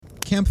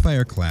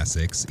Campfire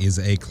Classics is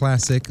a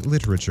classic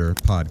literature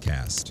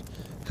podcast.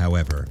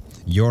 However,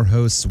 your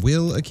hosts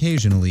will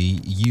occasionally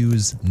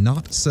use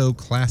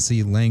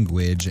not-so-classy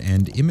language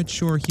and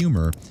immature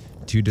humor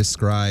to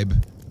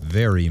describe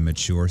very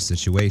mature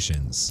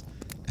situations.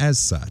 As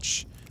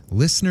such,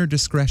 listener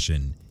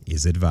discretion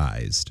is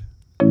advised.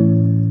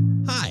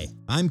 Hi,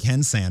 I'm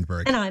Ken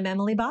Sandberg. And I'm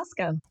Emily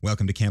Bosco.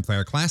 Welcome to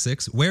Campfire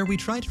Classics, where we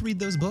try to read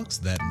those books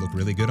that look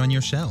really good on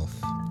your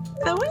shelf.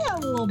 So we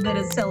have a little bit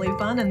of silly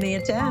fun in the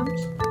attempt.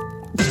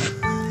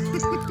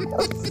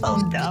 So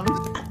dumb.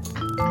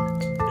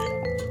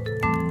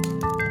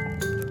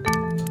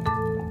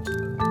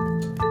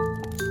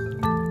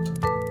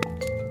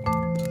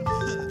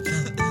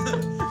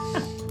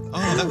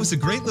 Oh, that was a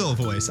great little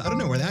voice. I don't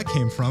know where that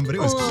came from, but it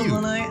was cute.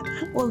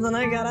 Then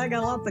I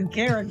got lots of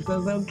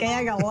characters, okay?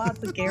 I got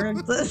lots of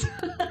characters.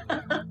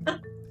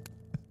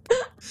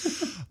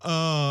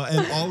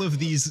 And all of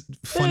these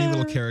funny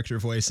little character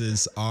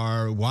voices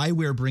are why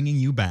we're bringing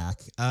you back.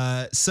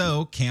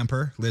 So,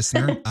 camper,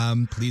 listener,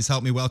 please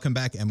help me welcome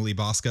back Emily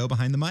Bosco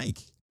behind the mic.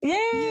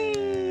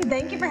 Yay!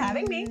 Thank you for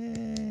having me.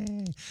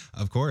 Yay.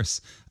 Of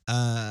course.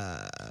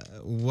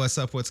 What's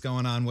up? What's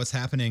going on? What's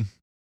happening?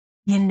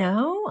 You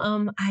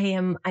know, I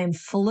am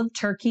full of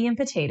turkey and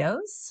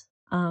potatoes.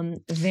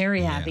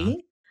 Very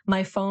happy.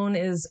 My phone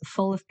is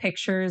full of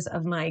pictures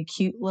of my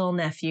cute little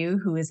nephew,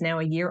 who is now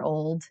a year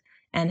old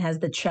and has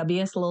the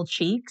chubbiest little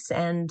cheeks.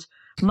 And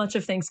much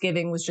of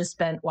Thanksgiving was just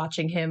spent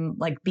watching him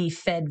like be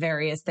fed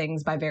various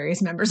things by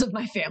various members of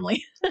my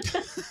family. But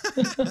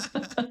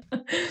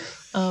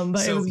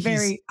so it was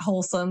very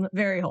wholesome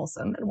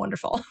and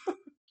wonderful.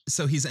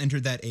 So he's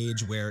entered that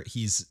age where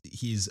he's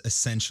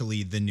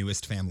essentially the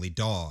newest family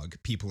dog.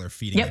 People are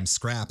feeding him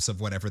scraps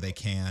of whatever they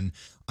can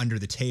under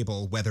the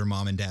table, whether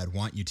mom and dad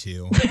want you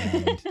to.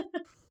 And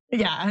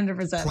yeah,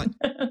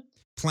 100%.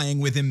 Playing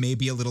with him may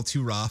be a little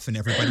too rough, and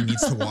everybody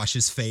needs to wash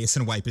his face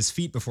and wipe his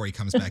feet before he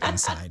comes back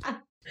inside.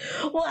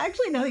 Well,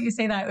 actually, now that you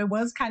say that, it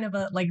was kind of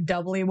a like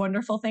doubly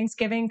wonderful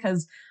Thanksgiving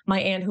because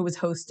my aunt who was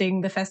hosting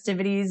the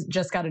festivities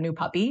just got a new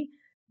puppy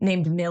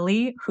named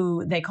Millie,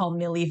 who they call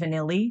Millie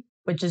Vanilli,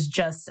 which is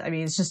just,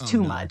 it's just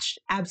too much.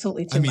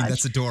 Absolutely too much.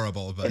 That's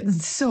adorable, but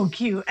it's so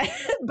cute.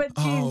 But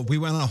we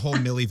went on a whole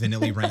Millie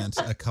Vanilli rant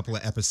a couple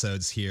of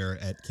episodes here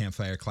at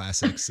Campfire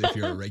Classics. If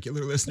you're a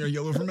regular listener,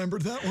 you'll have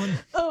remembered that one.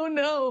 Oh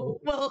no.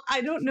 Well,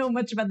 I don't know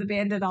much about the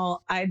band at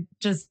all. I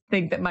just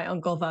think that my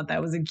uncle thought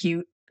that was a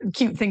cute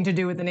thing to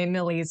do with the name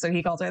Millie, so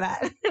he calls her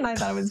that. And I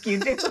thought it was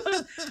cute too.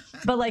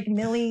 But like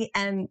Millie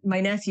and my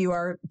nephew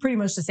are pretty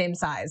much the same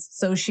size.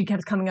 So she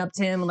kept coming up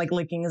to him and like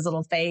licking his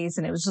little face.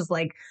 And it was just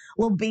like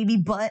little baby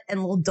butt and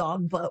little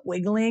dog butt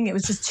wiggling. It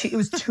was just it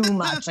was too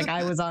much. Like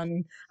I was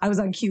on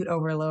cute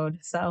overload.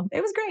 So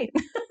it was great.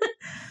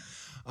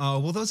 Oh,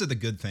 well, those are the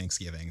good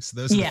Thanksgivings.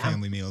 Those are the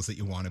family meals that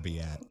you want to be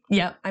at.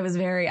 Yeah, I was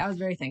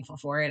very thankful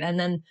for it. And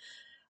then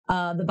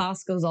the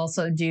Boscos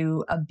also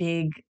do a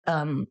big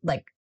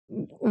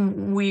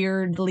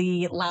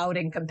weirdly loud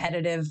and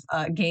competitive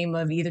game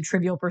of either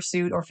Trivial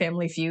Pursuit or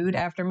Family Feud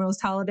after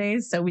most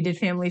holidays. So we did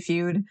Family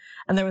Feud,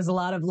 and there was a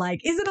lot of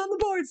like, is it on the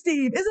board,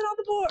 Steve? Is it on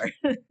the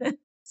board?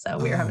 So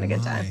we were having a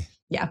good time.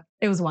 Yeah,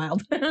 it was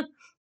wild.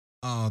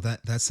 Oh,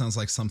 that sounds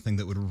like something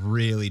that would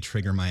really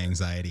trigger my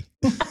anxiety.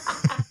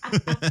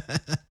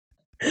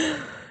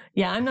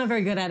 Yeah, I'm not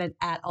very good at it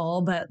at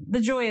all, but the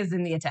joy is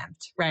in the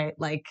attempt, right?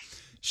 Like,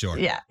 sure.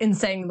 Yeah, in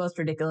saying the most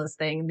ridiculous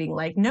thing and being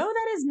like, no,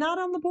 that is not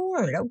on the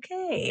board.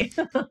 Okay.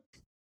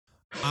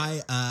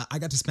 I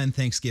got to spend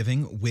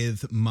Thanksgiving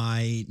with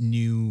my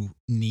new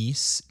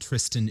niece,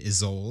 Tristan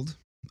Isolde.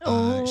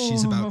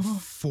 She's about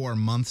 4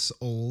 months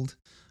old.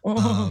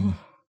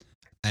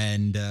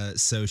 And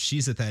so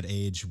she's at that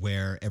age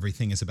where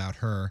everything is about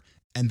her.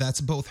 And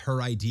that's both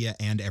her idea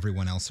and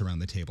everyone else around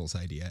the table's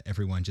idea.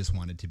 Everyone just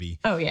wanted to be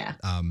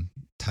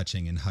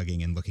touching and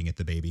hugging and looking at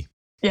the baby.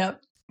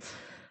 Yep.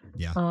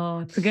 Yeah.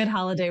 Oh, it's a good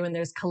holiday when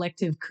there's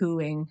collective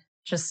cooing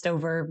just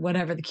over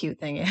whatever the cute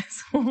thing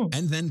is.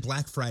 And then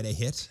Black Friday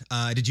hit.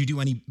 Did you do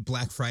any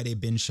Black Friday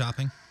binge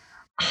shopping?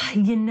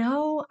 You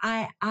know,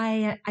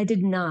 I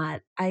did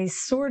not. I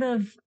sort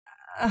of,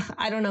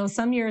 I don't know.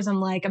 Some years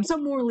I'm like, I'm so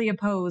morally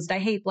opposed. I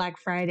hate Black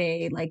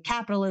Friday, like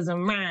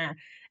capitalism. Rah.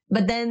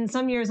 But then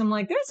some years I'm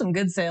like, there's some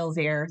good sales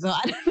here. So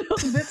I don't know.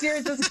 This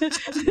year just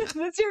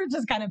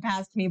kind of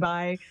passed me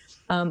by.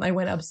 I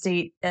went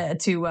upstate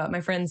to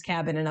my friend's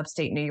cabin in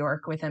upstate New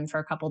York with him for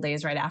a couple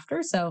days right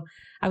after. So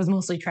I was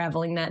mostly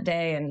traveling that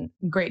day and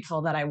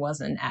grateful that I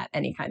wasn't at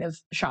any kind of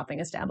shopping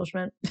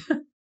establishment.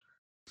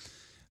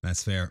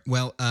 That's fair.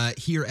 Well,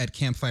 here at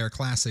Campfire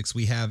Classics,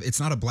 we have, it's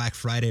not a Black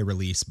Friday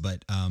release,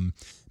 but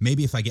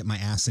maybe if I get my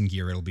ass in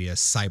gear, it'll be a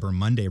Cyber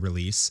Monday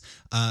release.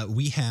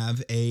 We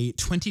have a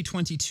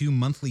 2022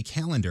 monthly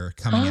calendar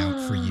coming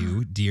out for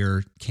you,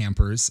 dear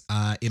campers.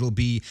 It'll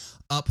be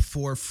up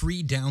for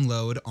free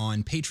download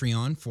on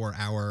Patreon for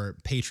our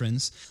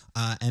patrons.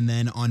 And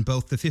then on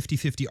both the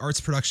 50/50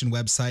 Arts Production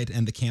website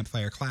and the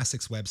Campfire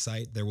Classics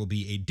website, there will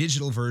be a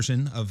digital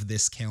version of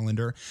this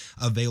calendar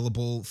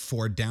available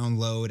for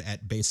download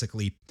at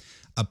basically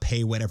a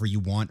pay whatever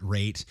you want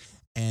rate.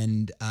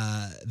 And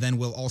then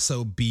we'll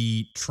also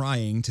be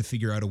trying to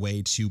figure out a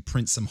way to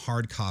print some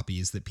hard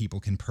copies that people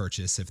can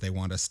purchase if they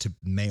want us to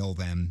mail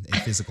them a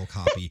physical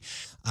copy.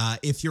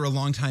 If you're a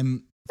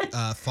longtime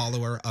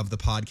follower of the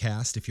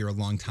podcast, if you're a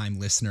longtime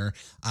listener,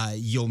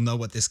 you'll know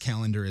what this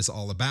calendar is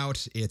all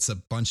about. It's a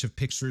bunch of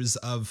pictures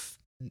of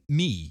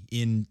me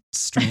in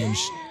strange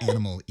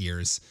animal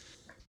ears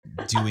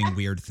doing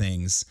weird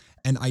things.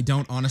 And I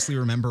don't honestly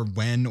remember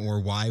when or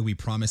why we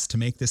promised to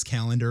make this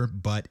calendar,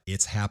 but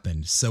it's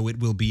happened. So it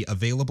will be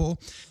available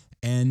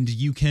and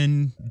you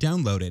can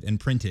download it and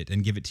print it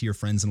and give it to your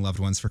friends and loved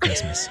ones for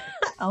Christmas.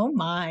 Oh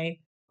my.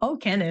 Oh,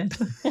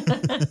 Kenneth.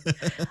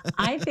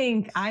 I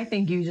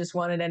think you just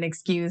wanted an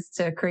excuse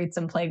to create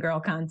some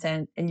Playgirl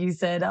content, and you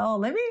said, "Oh,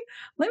 let me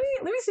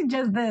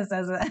suggest this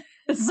as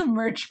some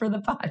merch for the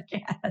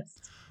podcast."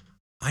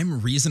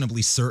 I'm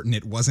reasonably certain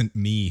it wasn't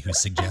me who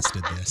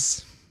suggested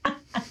this.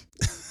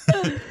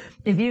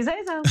 If you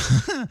say so.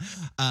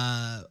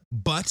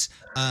 But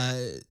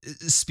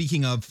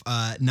speaking of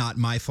not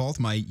my fault,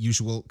 my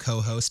usual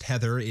co-host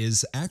Heather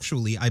is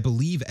actually, I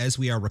believe, as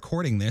we are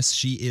recording this,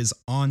 she is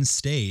on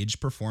stage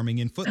performing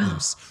in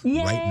Footloose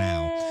right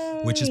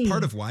now, which is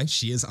part of why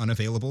she is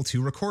unavailable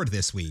to record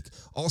this week.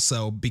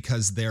 Also,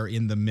 because they're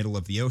in the middle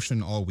of the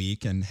ocean all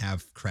week and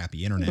have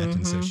crappy internet,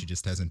 and so she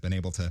just hasn't been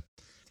able to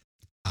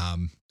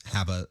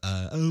have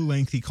a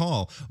lengthy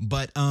call.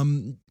 But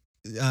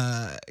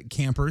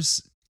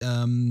campers,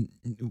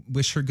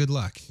 wish her good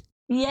luck.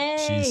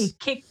 Yay!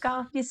 Kick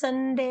off your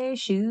Sunday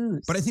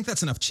shoes. But I think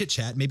that's enough chit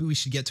chat. Maybe we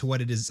should get to what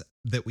it is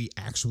that we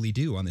actually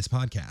do on this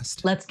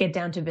podcast. Let's get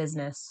down to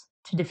business.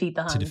 To defeat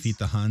the Huns. To defeat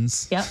the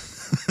Huns. Yep.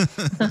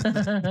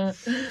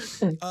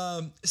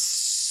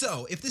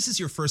 So if this is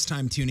your first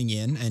time tuning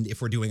in, and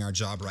if we're doing our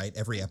job right,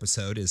 every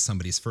episode is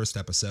somebody's first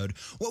episode.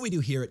 What we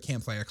do here at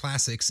Campfire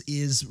Classics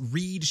is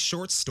read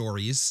short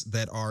stories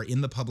that are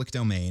in the public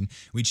domain.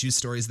 We choose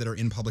stories that are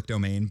in public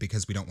domain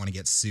because we don't want to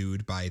get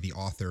sued by the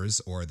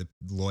authors or the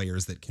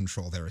lawyers that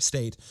control their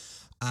estate.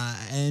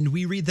 And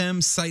we read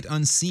them sight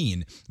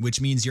unseen,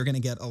 which means you're going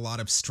to get a lot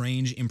of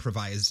strange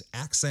improvised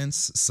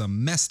accents,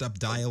 some messed up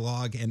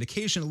dialogue, and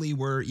occasionally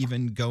we're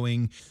even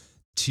going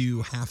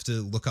to have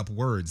to look up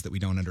words that we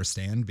don't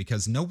understand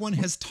because no one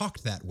has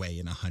talked that way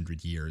in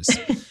 100 years.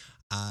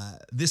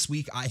 This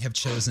week, I have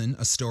chosen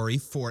a story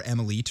for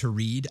Emily to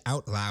read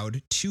out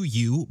loud to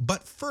you.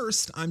 But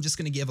first, I'm just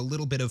going to give a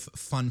little bit of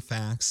fun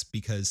facts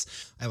because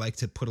I like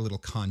to put a little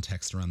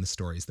context around the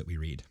stories that we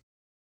read.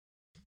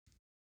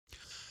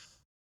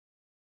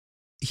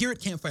 Here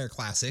at Campfire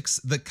Classics,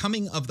 the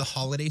coming of the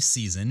holiday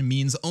season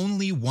means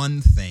only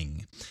one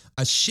thing: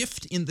 a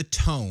shift in the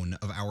tone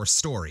of our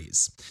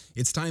stories.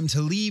 It's time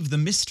to leave the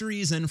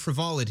mysteries and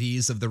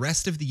frivolities of the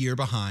rest of the year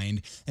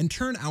behind and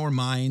turn our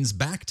minds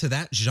back to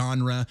that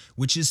genre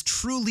which is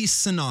truly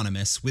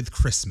synonymous with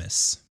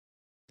Christmas: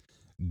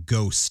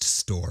 ghost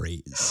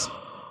stories.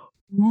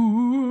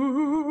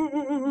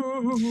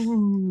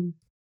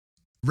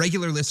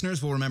 Regular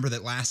listeners will remember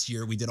that last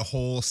year we did a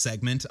whole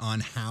segment on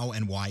how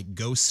and why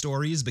ghost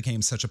stories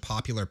became such a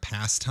popular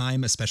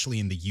pastime, especially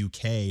in the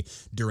UK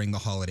during the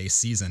holiday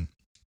season.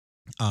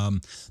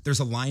 There's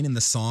a line in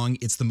the song,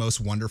 "It's the Most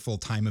Wonderful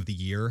Time of the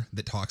Year,"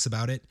 that talks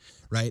about it,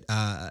 right?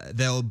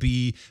 There'll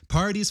be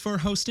parties for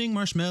hosting,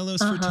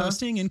 marshmallows for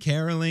toasting, and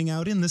caroling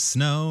out in the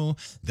snow.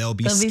 There'll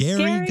be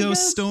scary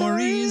ghost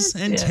stories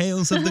and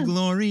tales of the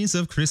glories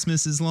of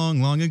Christmases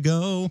long, long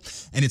ago.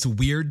 And it's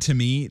weird to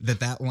me that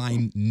that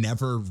line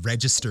never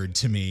registered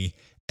to me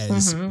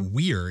as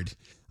weird.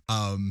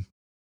 At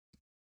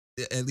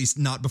least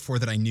not before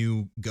that I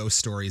knew ghost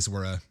stories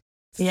were a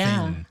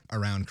thing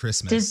around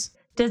Christmas.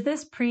 Does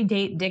this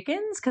predate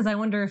Dickens? Because I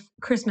wonder if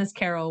Christmas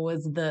Carol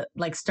was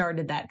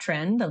started that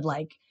trend of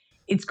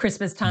it's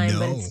Christmas time,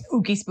 but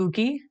it's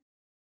spooky.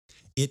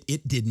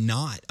 It did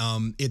not.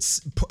 It's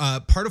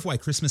part of why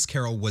Christmas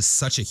Carol was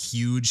such a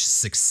huge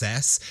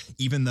success,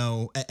 even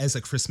though as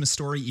a Christmas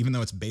story, even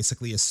though it's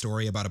basically a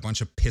story about a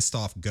bunch of pissed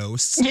off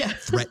ghosts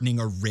threatening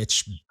a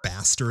rich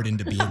bastard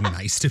into being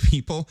nice to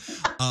people.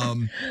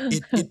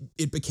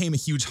 It became a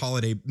huge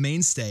holiday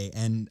mainstay.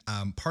 And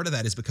part of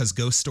that is because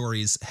ghost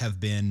stories have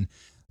been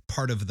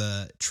part of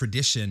the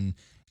tradition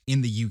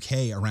in the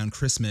UK around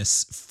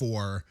Christmas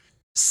for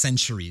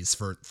centuries,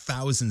 for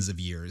thousands of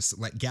years,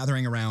 like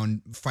gathering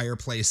around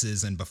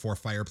fireplaces and before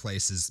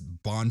fireplaces,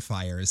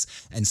 bonfires,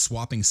 and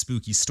swapping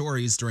spooky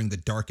stories during the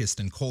darkest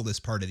and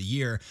coldest part of the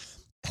year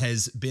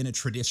has been a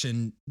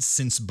tradition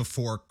since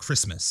before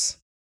Christmas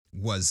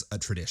was a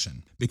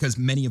tradition, because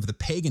many of the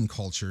pagan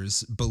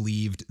cultures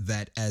believed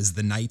that as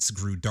the nights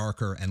grew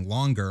darker and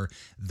longer,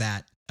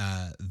 that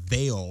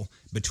veil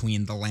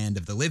between the land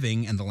of the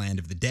living and the land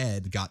of the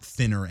dead got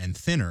thinner and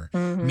thinner,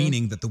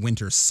 meaning that the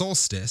winter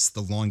solstice,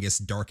 the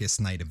longest, darkest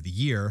night of the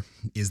year,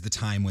 is the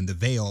time when the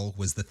veil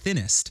was the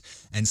thinnest.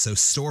 And so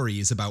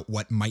stories about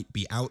what might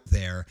be out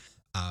there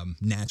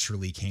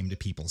naturally came to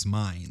people's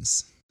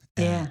minds.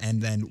 Yeah.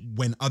 And then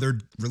when other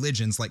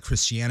religions like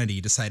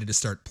Christianity decided to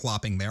start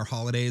plopping their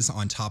holidays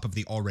on top of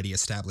the already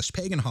established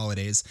pagan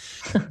holidays,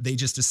 they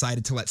just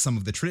decided to let some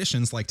of the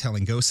traditions, like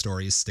telling ghost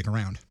stories, stick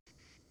around.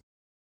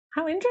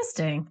 How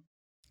interesting.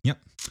 Yep.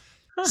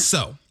 Huh.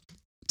 So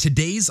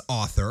today's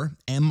author,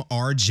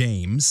 M.R.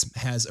 James,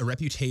 has a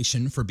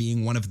reputation for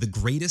being one of the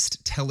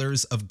greatest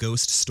tellers of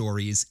ghost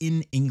stories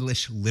in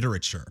English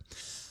literature.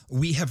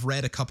 We have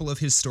read a couple of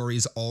his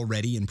stories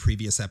already in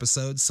previous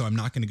episodes, so I'm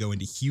not going to go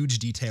into huge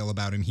detail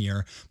about him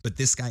here, but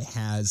this guy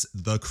has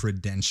the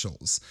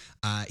credentials.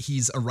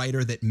 He's a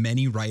writer that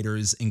many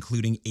writers,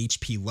 including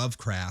H.P.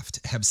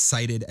 Lovecraft, have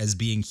cited as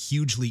being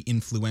hugely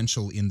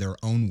influential in their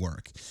own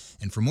work.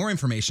 And for more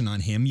information on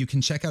him, you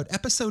can check out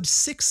episode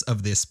 6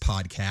 of this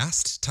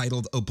podcast,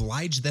 titled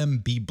Oblige Them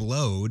Be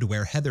Blowed,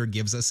 where Heather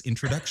gives us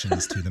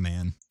introductions to the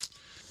man.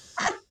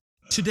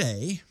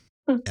 Today,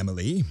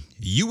 Emily,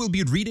 you will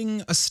be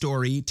reading a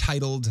story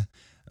titled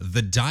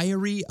The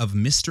Diary of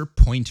Mr.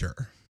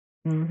 Pointer.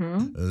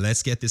 Mm-hmm.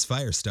 Let's get this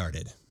fire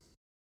started.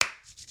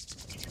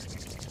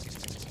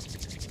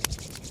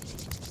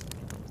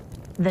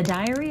 The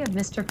Diary of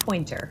Mr.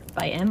 Pointer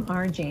by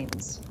M.R.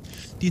 James.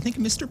 Do you think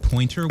Mr.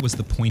 Pointer was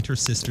the Pointer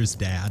Sisters'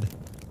 dad?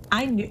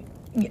 I knew.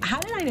 How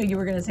did I know you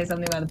were going to say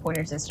something about the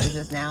Pointer Sisters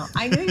just now?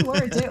 I knew you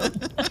were too.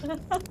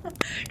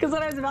 Because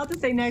what I was about to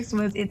say next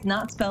was it's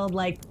not spelled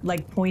like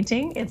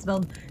pointing. It's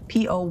spelled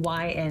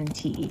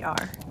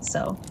Poynter.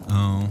 So.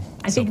 Oh.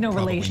 I think no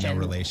relation. No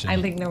relation.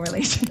 I think no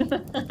relation.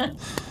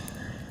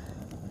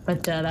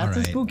 But that's right.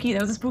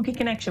 That was a spooky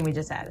connection we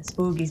just had.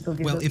 Spooky.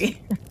 Well,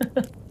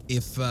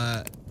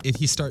 if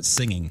he starts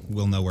singing,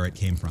 we'll know where it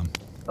came from.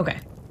 Okay,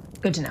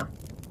 good to know.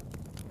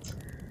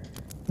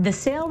 The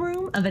sale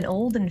room of an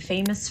old and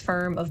famous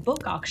firm of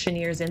book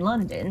auctioneers in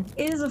London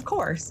is, of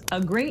course,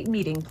 a great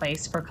meeting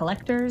place for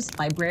collectors,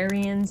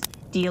 librarians,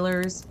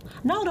 dealers,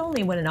 not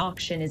only when an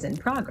auction is in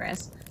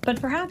progress, but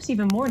perhaps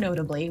even more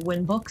notably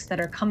when books that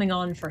are coming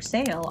on for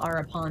sale are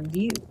upon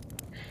view.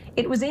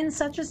 It was in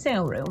such a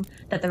sale room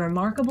that the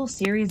remarkable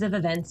series of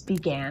events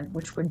began,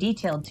 which were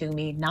detailed to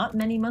me not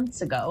many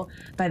months ago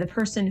by the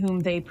person whom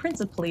they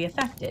principally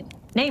affected,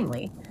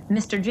 namely,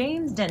 Mr.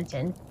 James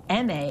Denton,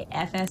 M.A.,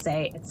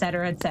 F.S.A.,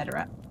 etc.,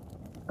 etc.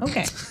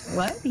 Okay,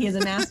 what? He has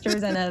a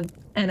master's and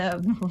a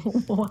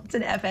what's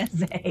an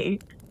F.S.A.?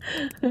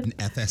 An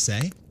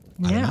FSA?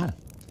 I don't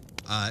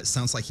know.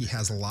 Sounds like he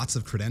has lots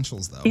of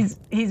credentials, though.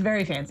 He's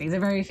very fancy. He's a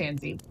very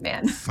fancy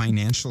man.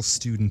 Financial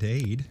student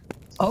aid.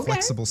 Okay.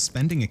 Flexible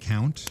spending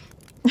account.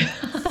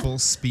 Full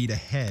speed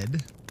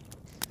ahead.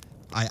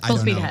 I Full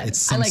don't speed know. ahead. It's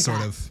some I like sort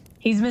that. of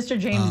He's Mr.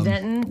 James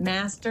Denton,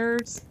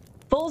 masters,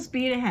 full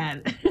speed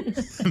ahead.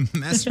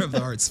 Master of the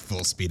Arts,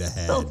 full speed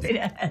ahead. Full speed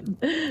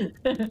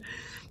ahead.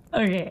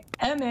 Okay,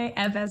 M.A.,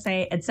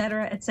 F.S.A.,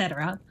 etc.,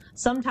 etc.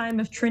 Sometime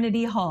of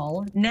Trinity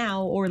Hall,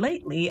 now or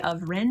lately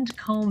of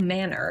Rendcombe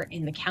Manor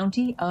in the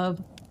county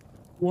of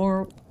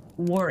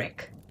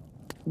Warwick.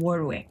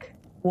 Warwick.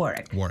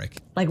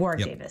 Like Warwick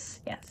Yep. Davis,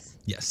 yes.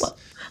 Yes.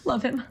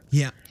 Love him.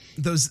 Yeah.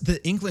 The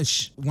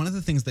English, one of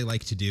the things they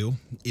like to do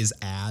is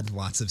add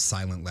lots of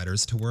silent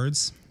letters to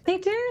words. They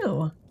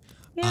do.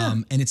 Yeah.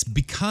 And it's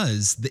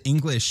because the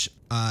English,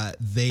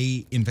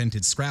 they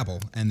invented Scrabble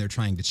and they're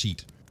trying to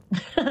cheat.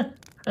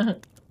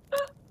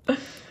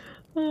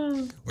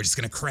 We're just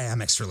going to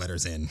cram extra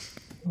letters in.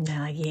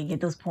 Yeah, get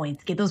those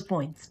points. Get those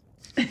points.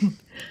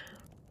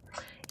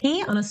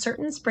 He, on a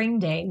certain spring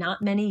day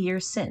not many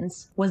years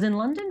since, was in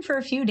London for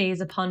a few days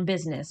upon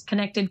business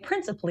connected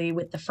principally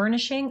with the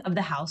furnishing of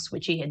the house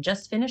which he had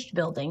just finished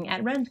building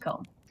at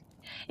Rendcombe.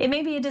 It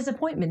may be a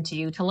disappointment to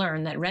you to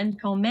learn that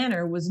Rendcombe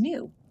Manor was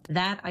new.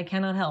 That I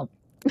cannot help.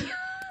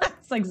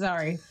 It's like,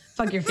 sorry.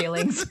 Fuck your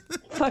feelings.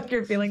 Fuck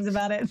your feelings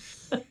about it.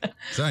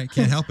 Sorry,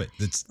 can't help it.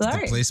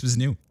 The place was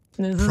new.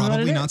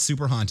 Probably not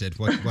super haunted.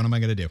 What am I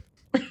going to do?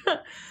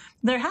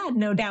 There had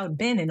no doubt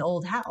been an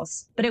old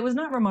house, but it was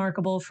not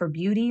remarkable for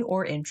beauty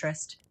or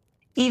interest.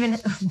 Even,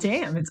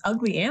 damn, it's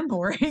ugly and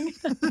boring.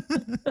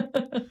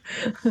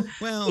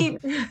 Well,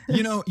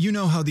 you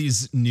know how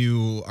these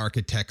new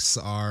architects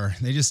are.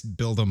 They just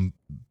build them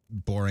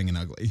boring and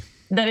ugly.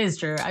 That is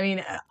true. I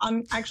mean,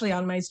 I'm actually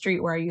on my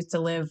street where I used to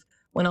live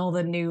when all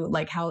the new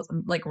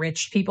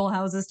rich people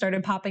houses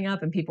started popping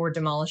up and people were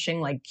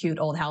demolishing like cute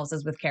old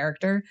houses with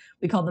character.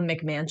 We called them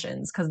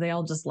McMansions because they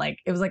all just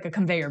it was like a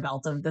conveyor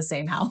belt of the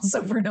same house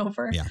over and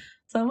over. Yeah.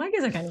 So I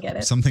guess I kind of get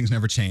it. Some things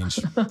never change.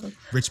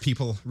 Rich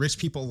people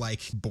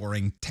like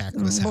boring,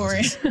 tactless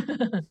houses.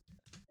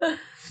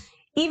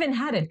 Even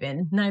had it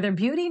been, neither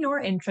beauty nor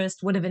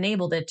interest would have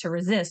enabled it to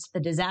resist the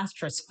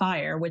disastrous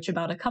fire which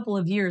about a couple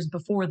of years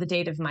before the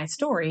date of my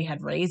story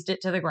had razed it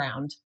to the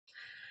ground.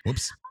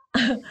 Whoops.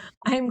 I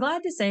am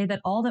glad to say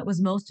that all that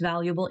was most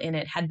valuable in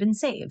it had been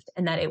saved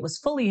and that it was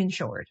fully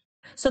insured,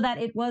 so that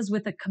it was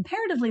with a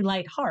comparatively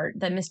light heart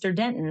that Mr.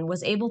 Denton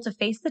was able to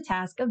face the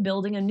task of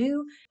building a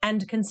new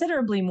and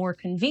considerably more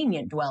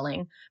convenient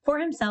dwelling for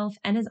himself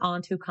and his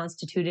aunt who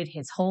constituted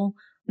his whole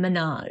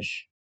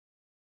menage.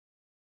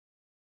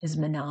 His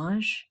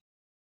menage?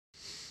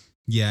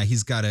 Yeah,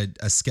 he's got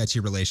a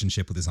sketchy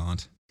relationship with his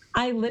aunt.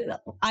 I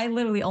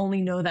literally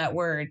only know that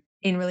word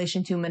in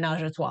relation to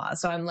menage a trois.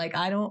 So I'm like,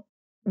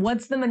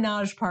 what's the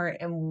menage part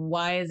and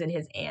why is it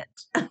his aunt?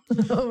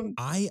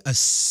 I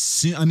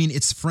assume, I mean,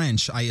 it's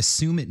French. I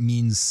assume it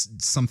means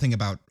something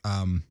about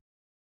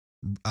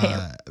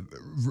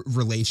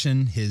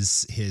relation,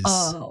 his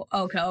Oh,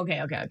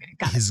 okay.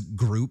 Got his it.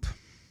 group.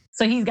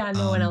 So he's got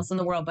no one else in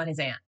the world but his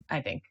aunt,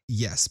 I think.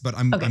 Yes, but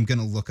I'm going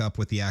to look up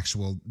what the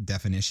actual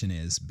definition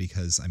is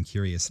because I'm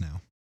curious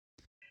now.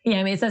 Yeah,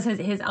 I mean, it says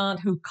his aunt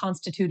who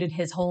constituted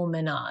his whole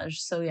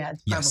menage. So yeah,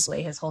 it's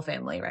probably his whole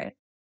family, right?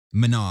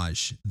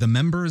 Menage, the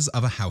members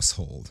of a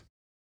household.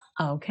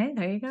 Okay,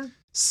 there you go.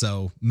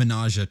 So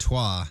menage a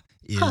trois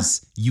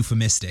is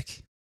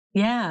euphemistic.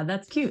 Yeah,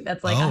 that's cute.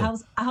 That's like a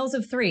house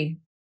of three.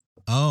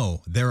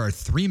 Oh, there are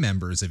 3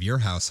 members of your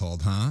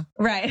household, huh?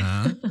 Right.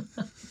 Huh?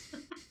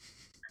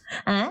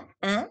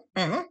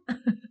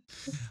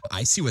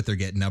 I see what they're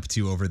getting up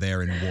to over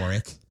there in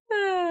Warwick.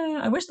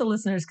 I wish the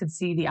listeners could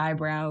see the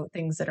eyebrow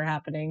things that are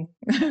happening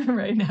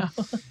right now.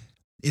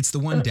 It's the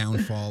one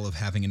downfall of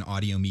having an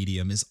audio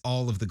medium is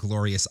all of the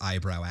glorious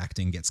eyebrow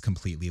acting gets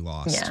completely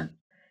lost. Yeah.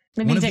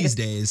 Maybe one of these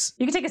days,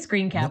 you can take a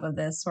screen cap of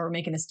this or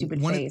making a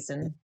stupid face.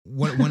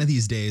 One of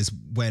these days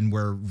when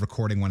we're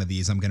recording one of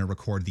these, I'm going to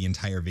record the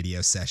entire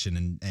video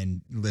session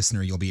and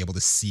listener, you'll be able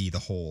to see the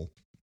whole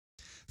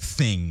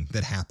thing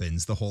that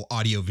happens, the whole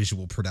audio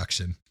visual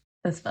production.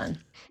 That's fun.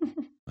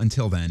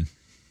 Until then,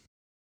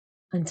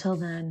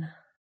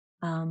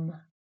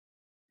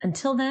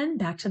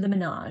 back to the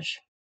menage.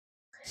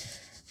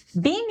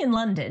 Being in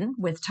London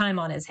with time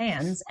on his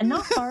hands and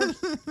not far.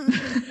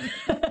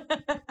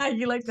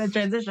 You like that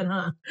transition,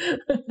 huh?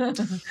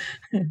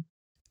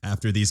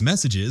 After these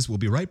messages, we'll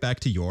be right back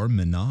to your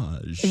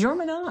menage. Your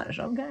menage,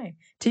 okay.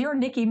 To your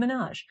Nicki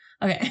Minaj.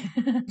 Okay.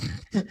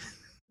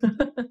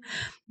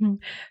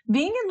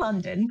 Being in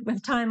London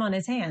with time on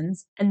his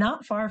hands and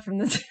not far from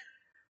the...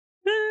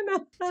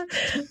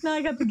 Now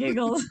I got the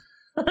giggles.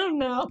 Oh,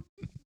 no.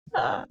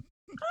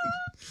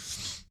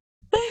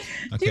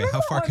 Okay,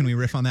 how far can we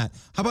riff on that?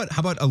 How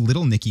about a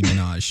little Nicki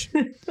Minaj?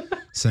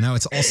 So now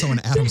it's also an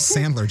Adam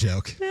Sandler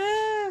joke.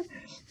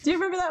 Do you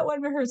remember that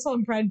one rehearsal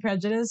in Pride and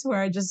Prejudice where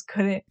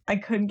I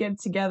couldn't get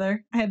it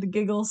together? I had the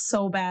giggles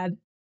so bad.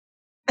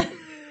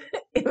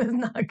 It was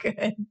not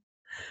good.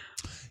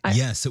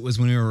 Yes, it was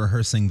when we were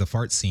rehearsing the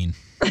fart scene.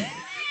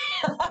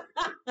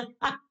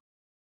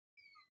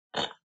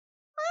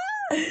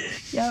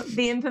 Yep,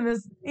 the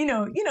infamous, you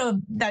know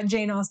that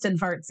Jane Austen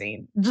fart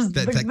scene. Just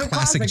the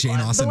classic Jane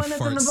Austen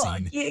fart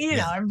scene. You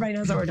know, everybody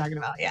knows what we're talking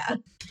about. Yeah.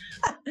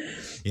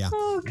 Yeah.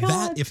 Oh, God.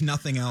 That, if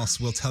nothing else,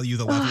 will tell you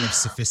the level of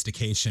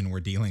sophistication we're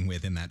dealing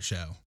with in that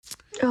show.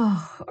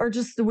 Oh, or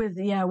just with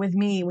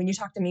me when you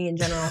talk to me in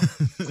general.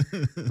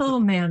 Oh,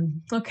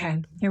 man.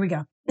 Okay, here we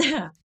go.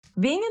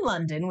 Being in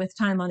London with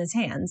time on his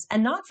hands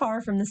and not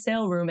far from the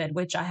sale room at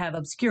which I have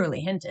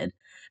obscurely hinted,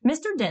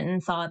 Mr. Denton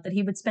thought that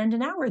he would spend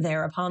an hour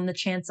there upon the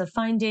chance of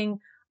finding,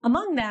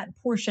 among that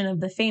portion of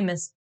the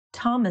famous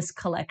Thomas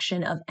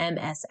collection of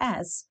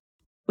MSS,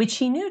 which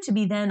he knew to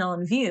be then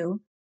on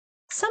view,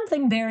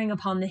 something bearing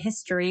upon the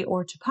history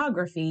or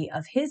topography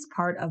of his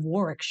part of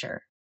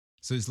Warwickshire.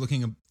 So he's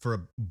looking for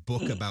a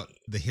book about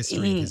the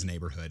history of his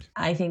neighborhood.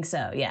 I think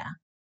so, yeah.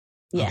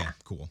 Yeah. Okay,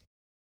 cool.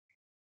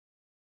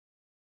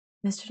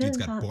 Mr. Dude's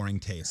got boring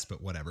taste,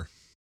 but whatever.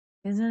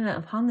 Isn't it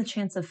upon the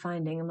chance of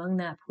finding among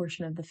that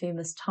portion of the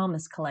famous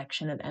Thomas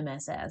collection of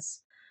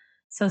MSS?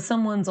 So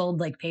someone's old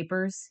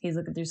papers. He's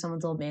looking through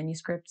someone's old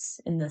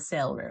manuscripts in the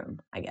sale room,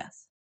 I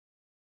guess.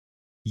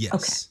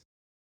 Yes.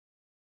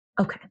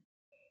 Okay.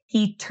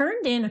 He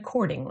turned in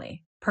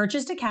accordingly,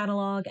 purchased a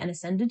catalog, and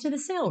ascended to the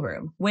sale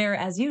room, where,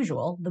 as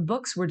usual, the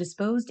books were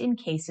disposed in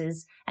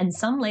cases and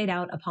some laid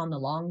out upon the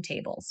long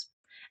tables.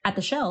 At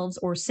the shelves,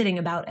 or sitting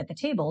about at the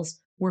tables,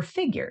 were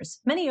figures,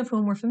 many of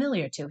whom were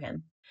familiar to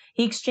him.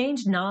 He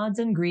exchanged nods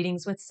and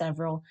greetings with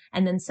several,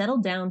 and then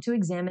settled down to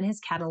examine his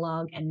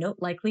catalog and note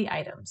likely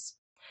items.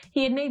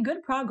 He had made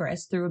good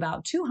progress through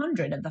about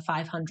 200 of the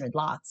 500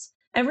 lots,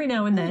 every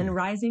now and then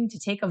rising to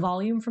take a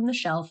volume from the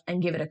shelf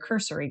and give it a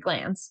cursory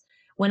glance,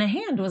 when a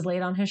hand was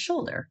laid on his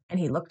shoulder, and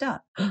he looked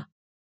up.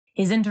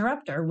 His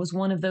interrupter was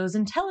one of those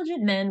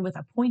intelligent men with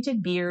a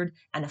pointed beard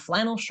and a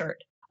flannel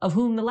shirt, of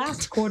whom the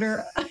last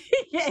quarter...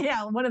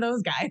 yeah, one of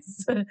those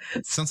guys.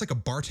 Sounds like a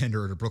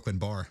bartender at a Brooklyn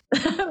bar.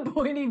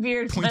 Pointy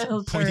beard,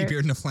 flannel shirt. Pointy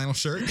beard and a flannel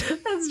shirt.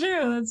 That's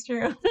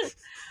true.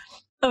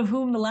 Of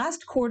whom the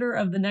last quarter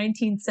of the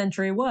 19th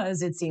century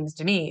was, it seems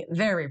to me,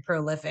 very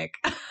prolific.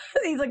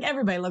 He's like,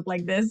 everybody looked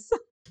like this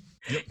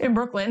in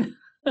Brooklyn.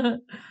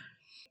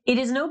 It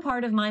is no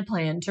part of my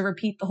plan to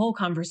repeat the whole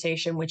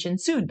conversation which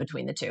ensued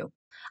between the two.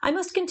 I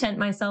must content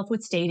myself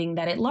with stating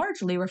that it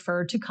largely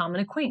referred to common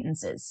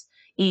acquaintances,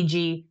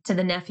 e.g., to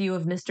the nephew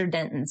of Mr.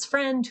 Denton's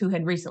friend who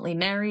had recently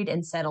married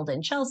and settled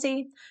in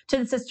Chelsea, to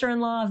the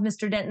sister-in-law of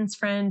Mr. Denton's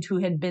friend who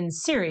had been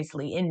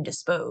seriously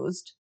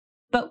indisposed,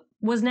 but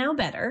was now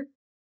better.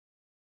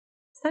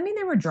 Does that mean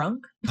they were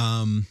drunk?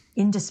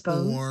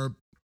 Indisposed?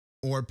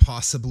 Or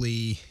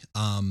possibly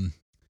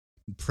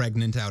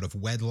pregnant out of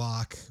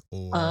wedlock,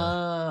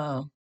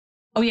 or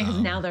Oh, yeah,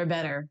 because now they're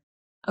better.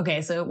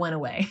 Okay, so it went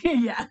away.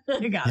 Yeah,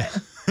 I got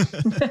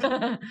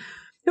it.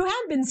 Who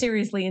had been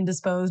seriously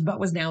indisposed but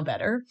was now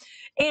better,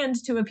 and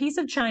to a piece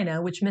of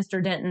china which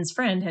Mr. Denton's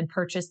friend had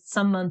purchased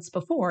some months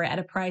before at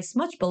a price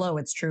much below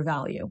its true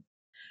value.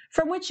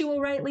 From which you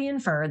will rightly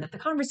infer that the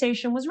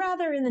conversation was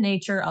rather in the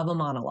nature of a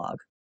monologue.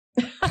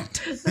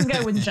 This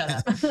guy wouldn't shut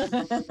up.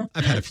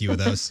 I've had a few of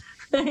those.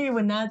 He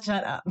would not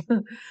shut up.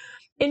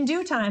 In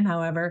due time,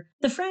 however,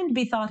 the friend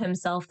bethought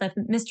himself that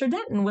Mr.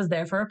 Denton was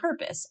there for a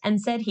purpose,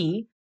 and said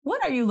he,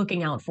 "What are you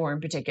looking out for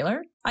in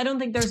particular? I don't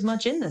think there's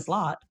much in this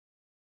lot."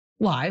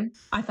 "Why,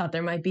 I thought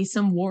there might be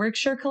some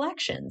Warwickshire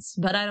collections,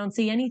 but I don't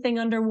see anything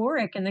under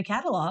Warwick in the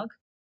catalogue."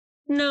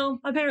 "No,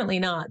 apparently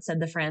not," said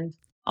the friend.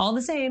 "All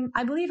the same,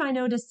 I believe I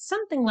noticed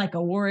something like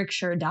a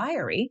Warwickshire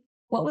diary.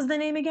 What was the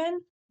name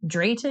again?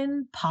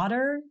 Drayton,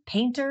 Potter,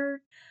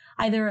 Painter?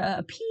 Either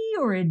a P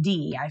or a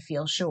D, I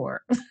feel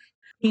sure."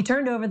 He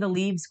turned over the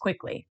leaves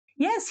quickly.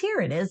 "Yes,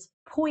 here it is.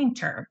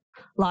 Pointer.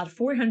 Lot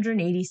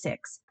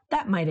 486.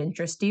 That might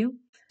interest you.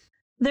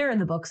 They're in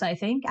the books, I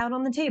think, out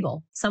on the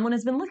table. Someone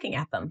has been looking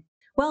at them.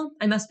 Well,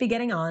 I must be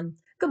getting on.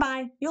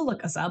 Goodbye. You'll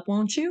look us up,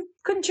 won't you?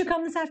 Couldn't you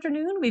come this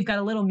afternoon? We've got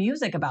a little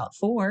music about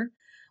 4.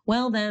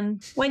 Well,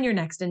 then, when you're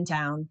next in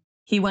town."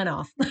 He went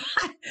off.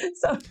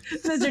 So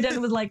Mr.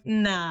 Denton was like,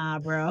 "Nah,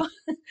 bro.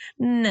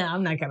 No,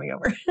 I'm not coming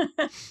over.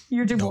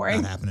 You're too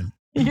boring. Not happening.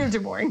 You're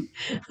too boring."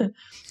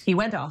 He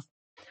went off.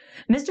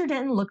 Mr.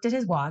 Denton looked at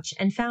his watch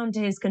and found to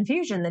his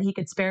confusion that he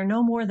could spare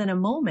no more than a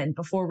moment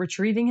before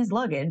retrieving his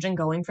luggage and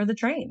going for the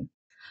train.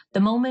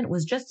 The moment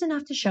was just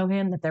enough to show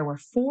him that there were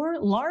 4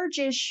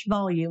 large-ish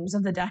volumes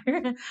of the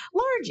diary.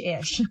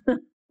 Large-ish.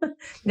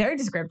 Very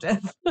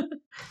descriptive.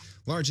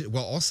 Large,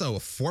 well, also a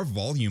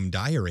 4-volume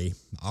diary.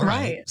 All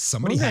right.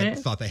 Somebody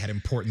thought they had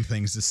important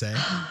things to say.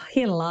 He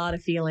had a lot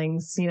of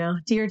feelings,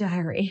 Dear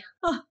diary.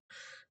 Oh,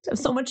 I have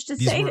so much to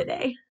say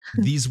today.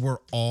 These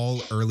were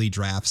all early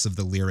drafts of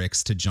the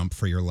lyrics to Jump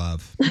for Your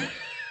Love.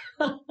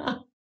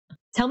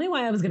 Tell me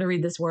why I was going to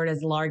read this word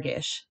as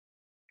largish,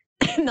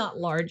 not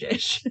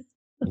largish.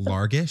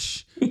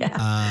 Largish?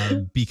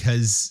 Yeah.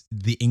 Because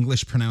the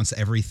English pronounce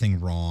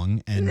everything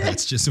wrong, and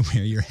that's just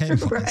where your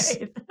head was.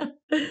 Right.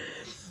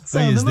 So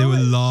they were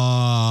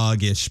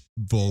largish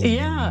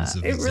volumes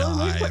of it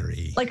really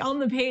diary. Like on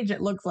the page,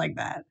 it looks like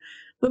that.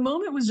 The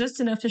moment was just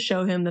enough to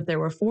show him that there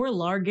were 4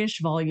 largish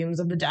volumes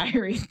of the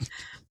diary,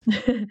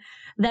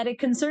 that it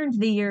concerned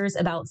the years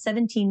about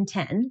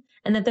 1710,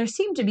 and that there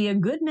seemed to be a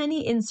good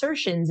many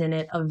insertions in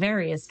it of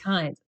various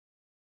kinds.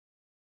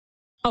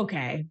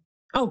 Okay.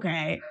 Of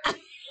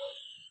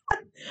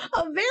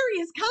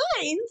various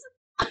kinds?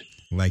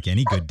 Like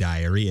any good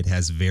diary, it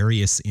has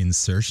various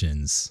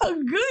insertions. A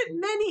good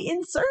many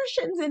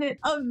insertions in it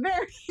of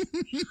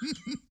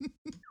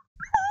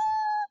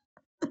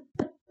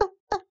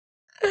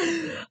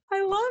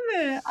I love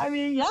it. I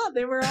mean, yeah,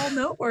 they were all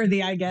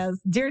noteworthy, I guess.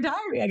 Dear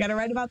diary, I got to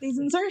write about these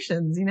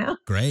insertions,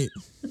 Great.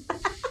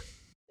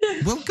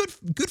 Well,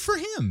 good for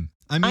him.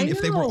 I mean,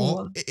 if they were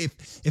all,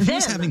 if he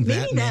was having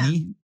that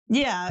many,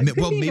 yeah.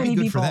 Well, maybe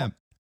good for them.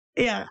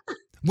 Yeah.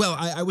 Well,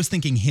 I was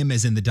thinking him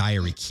as in the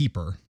diary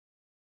keeper.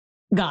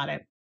 Got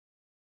it.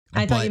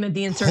 I thought you meant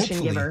the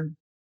insertion giver.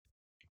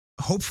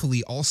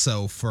 Hopefully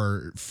also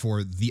for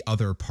the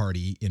other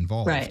party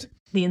involved. Right.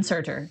 The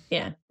inserter.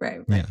 Yeah.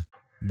 Right. Yeah.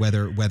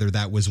 Whether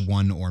that was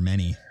one or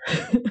many.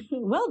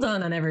 Well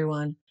done on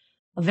everyone.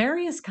 Of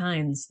various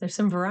kinds. There's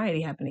some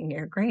variety happening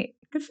here. Great.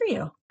 Good for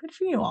you. Good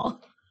for you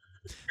all.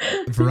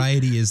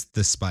 Variety is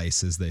the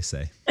spice, as they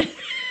say.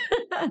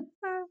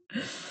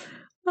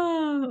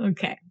 Oh,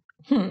 okay.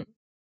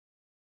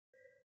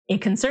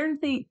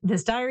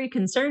 This diary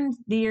concerned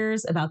the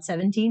years about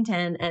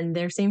 1710, and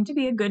there seemed to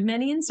be a good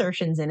many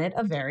insertions in it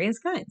of various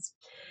kinds.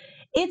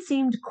 It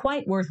seemed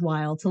quite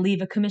worthwhile to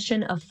leave a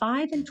commission of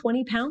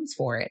 £25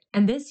 for it,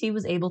 and this he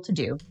was able to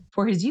do,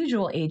 for his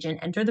usual agent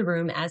entered the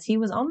room as he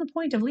was on the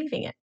point of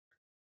leaving it.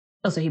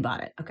 Oh, so he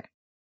bought it. Okay.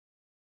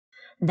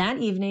 That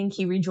evening,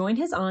 he rejoined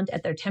his aunt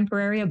at their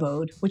temporary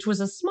abode, which was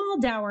a small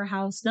dower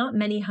house not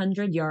many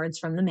hundred yards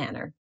from the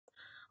manor.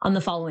 On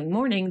the following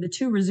morning, the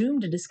two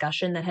resumed a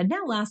discussion that had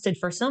now lasted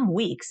for some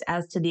weeks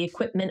as to the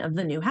equipment of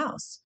the new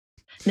house.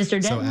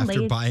 Mr. Denton so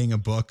after buying a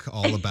book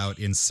all about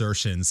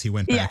insertions, he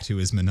went back to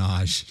his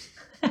menage.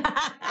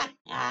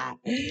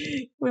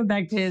 Went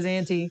back to his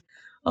auntie.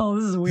 Oh,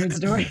 this is a weird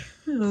story.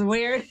 This is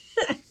weird.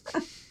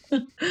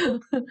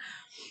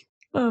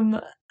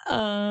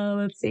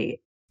 Let's see.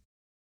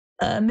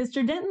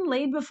 Mr. Denton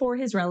laid before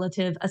his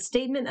relative a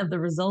statement of the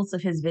results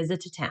of his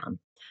visit to town,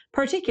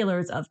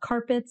 particulars of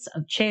carpets,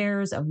 of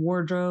chairs, of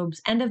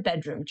wardrobes, and of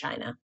bedroom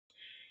china.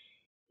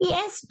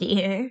 "Yes,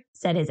 dear,"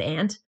 said his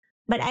aunt,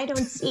 "but I don't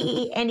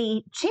see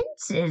any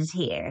chintzes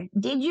here.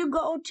 Did you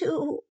go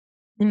to—"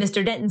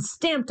 Mr. Denton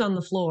stamped on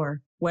the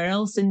floor. Where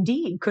else,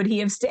 indeed, could he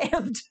have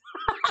stamped?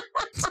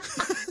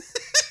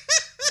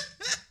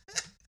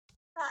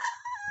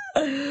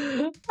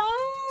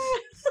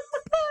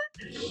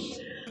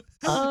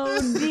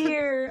 Oh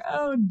dear,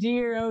 oh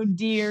dear, oh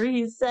dear.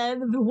 He said,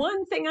 the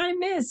one thing I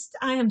missed.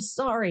 I am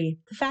sorry.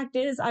 The fact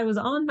is, I was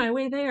on my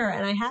way there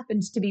and I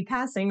happened to be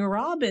passing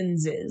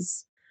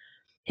Robbins's.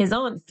 His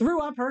aunt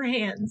threw up her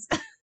hands.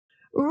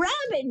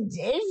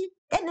 Robbins's?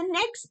 Then the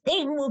next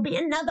thing will be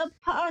another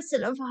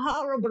parcel of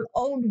horrible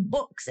old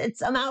books at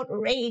some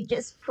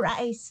outrageous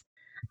price.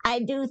 I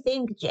do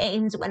think,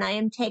 James, when I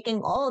am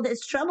taking all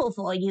this trouble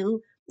for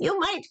you, you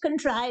might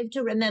contrive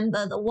to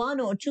remember the one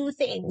or two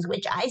things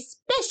which I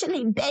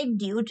specially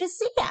begged you to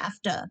see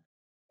after.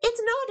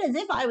 It's not as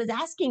if I was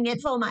asking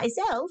it for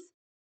myself.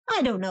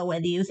 I don't know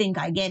whether you think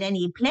I get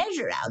any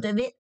pleasure out of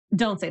it.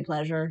 Don't say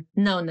pleasure.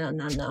 No.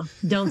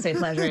 Don't say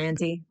pleasure,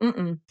 Auntie.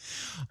 Mm-mm.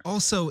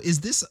 Also, is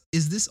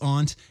this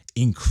aunt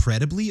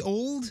incredibly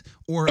old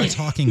or a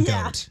talking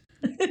goat?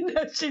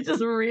 No, she's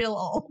just real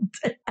old.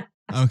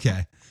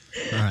 Okay.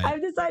 All right.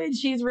 I've decided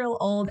she's real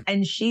old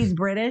and she's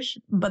British,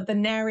 but the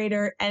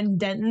narrator and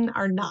Denton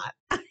are not.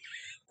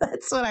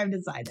 That's what I've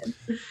decided.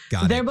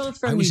 They're both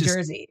from New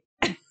Jersey.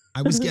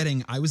 I was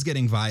getting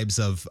vibes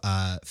of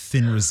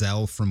Finn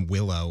Rizal from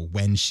Willow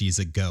when she's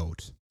a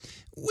goat.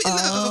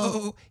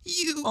 Willow,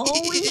 you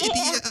idiot.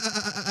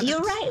 Yeah. You're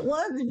right.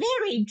 Well, it's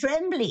very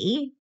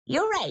trembly.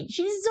 You're right.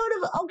 She's sort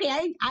of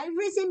okay. I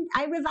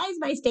revised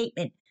my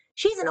statement.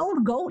 She's an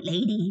old goat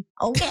lady.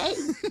 Okay.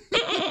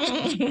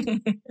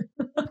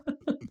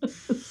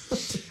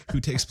 Who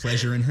takes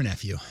pleasure in her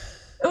nephew?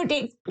 Who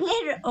takes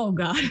pleasure? Oh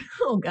God.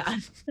 Oh God.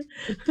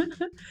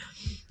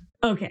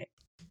 Okay.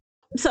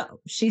 So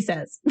she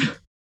says,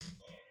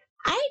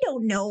 I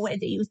don't know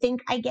whether you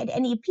think I get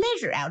any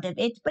pleasure out of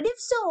it, but if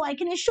so, I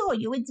can assure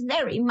you it's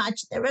very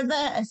much the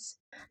reverse.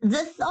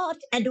 The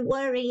thought and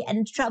worry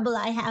and trouble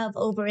I have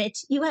over it,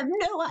 you have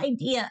no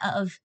idea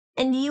of,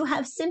 and you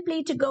have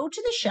simply to go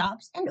to the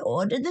shops and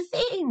order the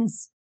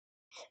things.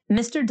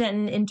 Mr.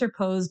 Denton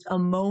interposed a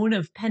moan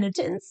of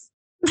penitence.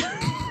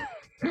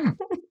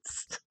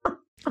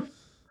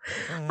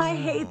 I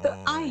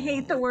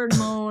hate the word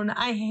moan.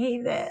 I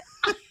hate it.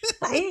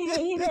 I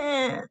hate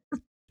it.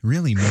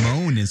 Really,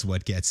 moan is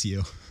what gets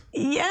you.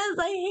 Yes,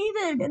 I hate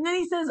it. And then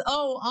he says,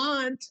 "Oh,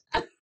 aunt."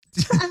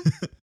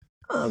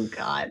 Oh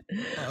God.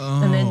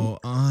 Oh, and then,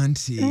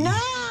 auntie. No.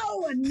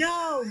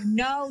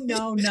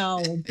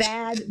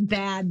 Bad,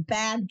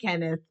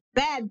 Kenneth.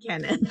 Bad,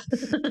 Kenneth.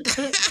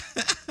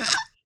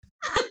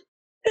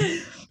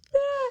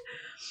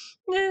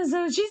 And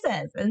so she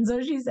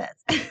says.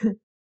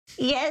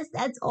 Yes,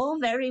 that's all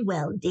very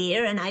well,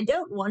 dear, and I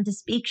don't want to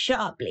speak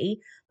sharply,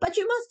 but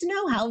you must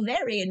know how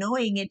very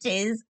annoying it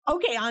is.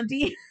 Okay,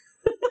 Auntie.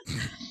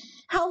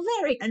 How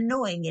very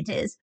annoying it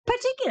is,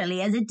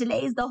 particularly as it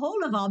delays the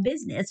whole of our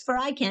business for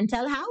I can't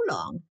tell how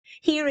long.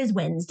 Here is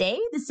Wednesday,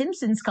 the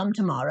Simpsons come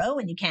tomorrow,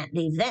 and you can't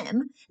leave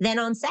them. Then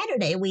on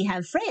Saturday we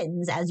have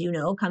friends, as you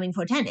know, coming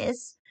for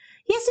tennis.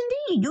 Yes,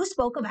 indeed, you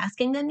spoke of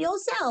asking them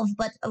yourself,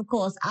 but of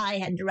course I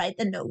had to write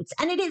the notes,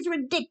 and it is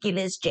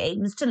ridiculous,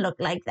 James, to look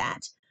like that.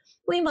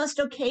 We must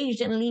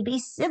occasionally be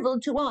civil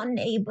to our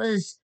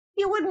neighbors.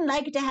 You wouldn't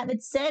like to have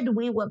it said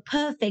we were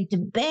perfect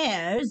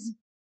bears.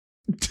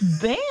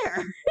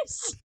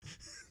 Bears?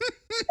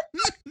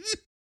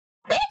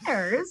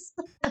 Bears?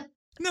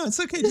 No, it's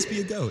okay. Just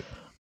be a goat.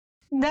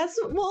 No, I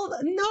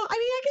mean,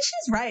 I guess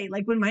she's right.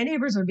 Like when my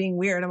neighbors are being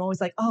weird, I'm always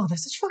like, oh, they're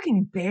such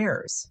fucking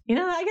bears. You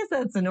know, I guess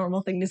that's a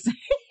normal thing to say.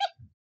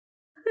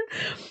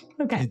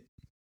 Okay.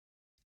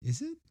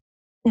 Is it?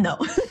 No,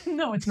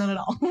 no, it's not at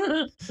all.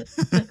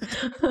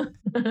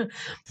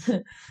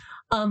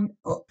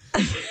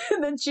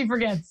 Then she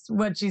forgets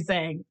what she's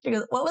saying. She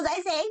goes, what was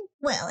I saying?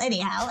 Well,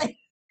 anyhow,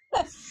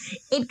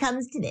 it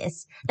comes to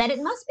this, that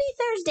it must be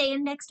Thursday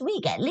in next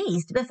week at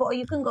least before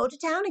you can go to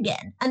town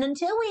again. And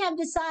until we have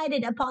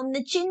decided upon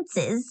the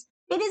chintzes,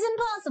 it is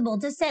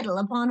impossible to settle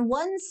upon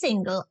one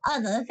single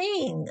other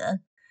thing.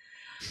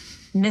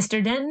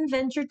 Mr. Denton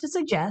ventured to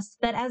suggest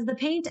that as the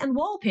paint and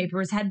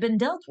wallpapers had been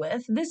dealt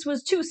with, this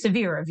was too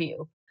severe a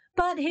view.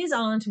 But his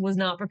aunt was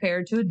not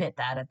prepared to admit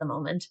that at the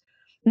moment.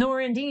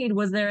 Nor indeed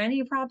was there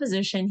any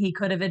proposition he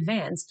could have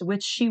advanced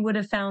which she would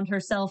have found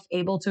herself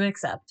able to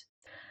accept.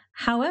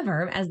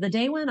 However, as the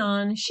day went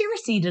on, she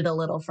receded a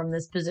little from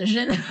this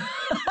position.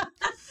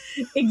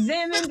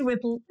 Examined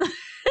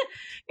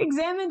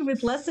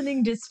with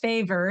lessening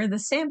disfavor the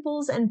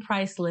samples and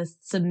price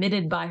lists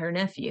submitted by her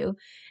nephew,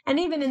 and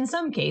even in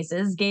some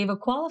cases gave a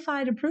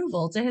qualified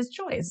approval to his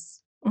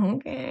choice.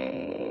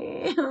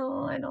 Okay.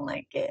 Oh, I don't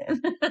like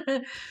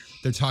it.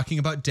 They're talking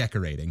about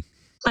decorating.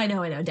 I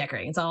know,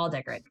 decorating. It's all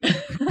decorating.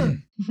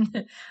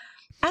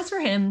 As for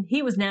him,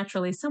 he was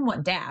naturally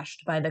somewhat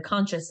dashed by the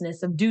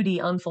consciousness of duty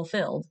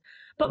unfulfilled,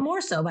 but more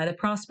so by the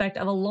prospect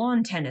of a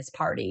lawn tennis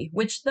party,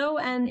 which, though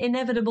an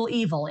inevitable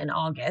evil in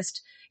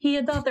August, he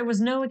had thought there was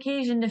no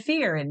occasion to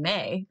fear in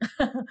May.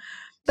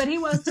 But he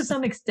was to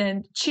some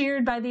extent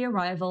cheered by the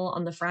arrival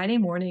on the Friday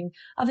morning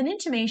of an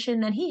intimation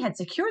that he had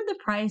secured the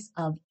price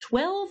of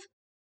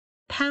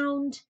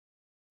 12-pound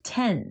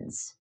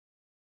tens.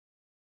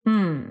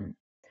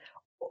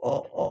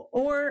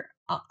 Or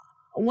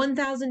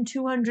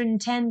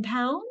 1,210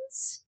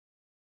 pounds?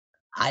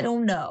 I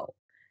don't know.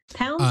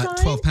 Pound sign?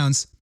 12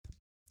 pounds.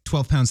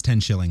 12 pounds, 10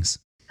 shillings.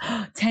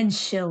 10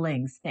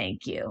 shillings.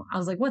 Thank you. I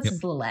was like, what's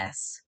this little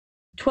S?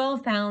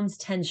 12 pounds,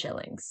 10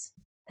 shillings.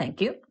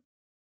 Thank you.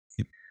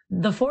 Yep.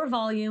 The 4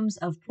 volumes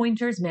of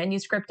Pointer's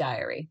manuscript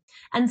diary,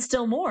 and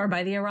still more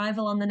by the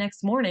arrival on the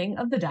next morning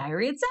of the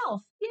diary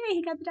itself. Yay,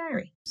 he got the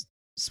diary.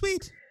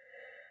 Sweet.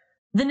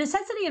 The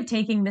necessity of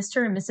taking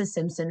Mr. and Mrs.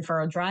 Simpson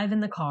for a drive in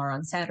the car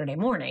on Saturday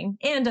morning,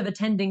 and of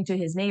attending to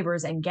his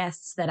neighbors and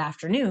guests that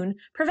afternoon,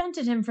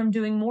 prevented him from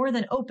doing more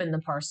than open the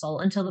parcel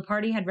until the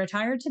party had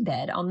retired to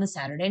bed on the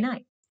Saturday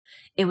night.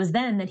 It was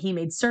then that he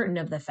made certain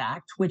of the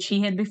fact, which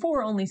he had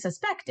before only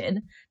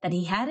suspected, that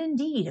he had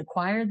indeed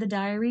acquired the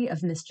diary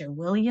of Mr.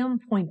 William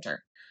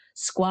Pointer,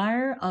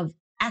 squire of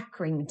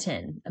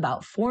Accrington,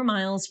 about 4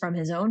 miles from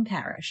his own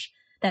parish,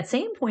 that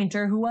same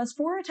Pointer who was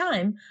for a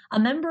time a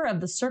member of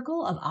the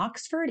Circle of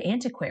Oxford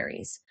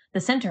Antiquaries, the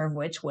centre of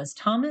which was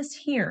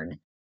Thomas Hearne,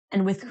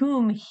 and with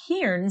whom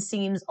Hearne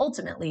seems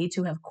ultimately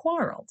to have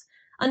quarrelled,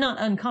 a not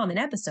uncommon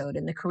episode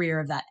in the career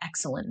of that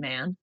excellent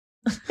man.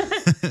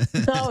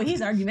 Oh,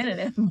 he's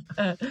argumentative.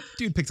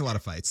 Dude picked a lot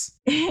of fights.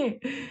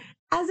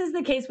 As is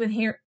the case with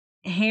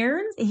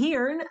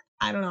Hearne,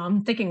 I don't know,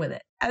 I'm sticking with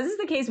it. As is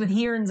the case with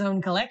Hearne's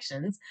own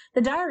collections,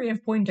 the diary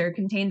of Pointer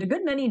contained a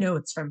good many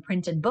notes from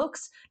printed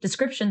books,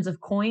 descriptions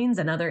of coins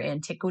and other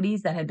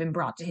antiquities that had been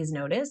brought to his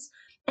notice,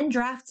 and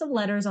drafts of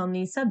letters on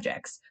these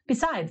subjects,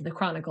 besides the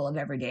chronicle of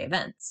everyday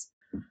events.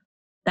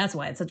 That's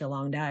why it's such a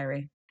long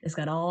diary. It's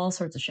got all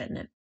sorts of shit in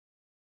it.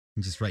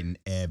 I'm just writing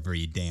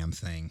every damn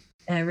thing.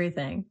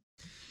 Everything.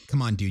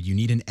 Come on, dude, you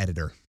need an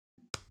editor.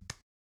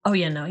 Oh,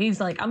 yeah, no, he's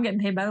like, I'm getting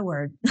paid by the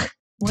word.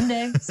 One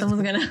day,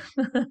 someone's gonna...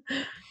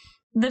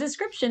 The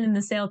description in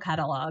the sale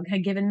catalog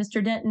had given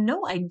Mr. Denton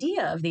no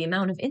idea of the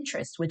amount of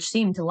interest which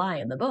seemed to lie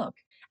in the book,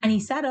 and he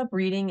sat up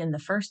reading in the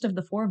first of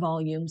the 4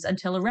 volumes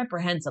until a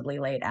reprehensibly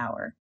late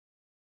hour.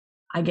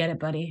 I get it,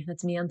 buddy.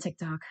 That's me on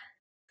TikTok.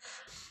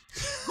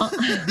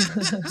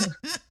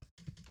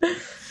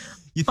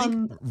 You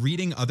think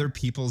reading other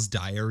people's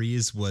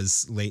diaries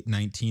was late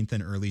 19th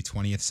and early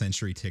 20th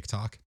century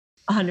TikTok?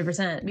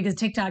 100%, because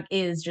TikTok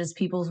is just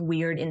people's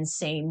weird,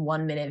 insane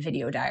 1-minute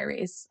video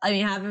diaries. I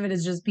mean, half of it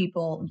is just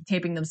people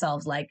taping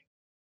themselves like,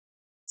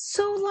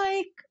 so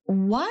like,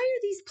 why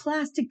are these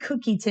plastic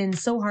cookie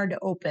tins so hard to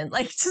open?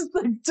 Like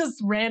just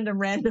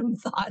random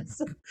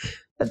thoughts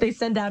that they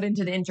send out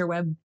into the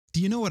interweb.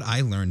 Do you know what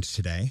I learned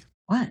today?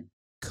 What?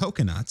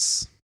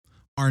 Coconuts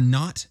are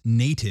not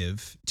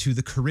native to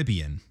the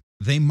Caribbean.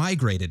 They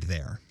migrated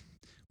there,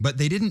 but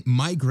they didn't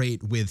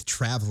migrate with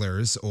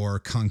travelers or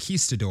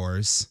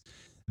conquistadors.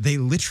 They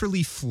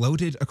literally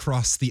floated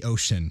across the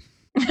ocean.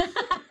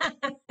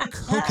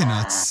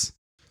 Coconuts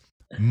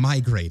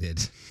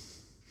migrated.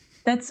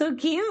 That's so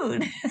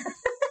cute.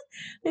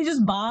 They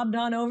just bobbed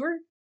on over.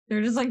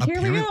 They're just like, here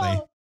Apparently. we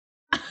go.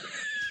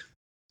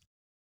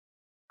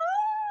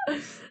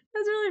 That's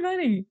really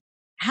funny.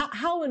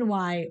 How and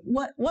why?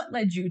 What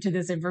led you to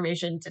this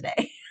information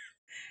today?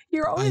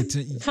 You're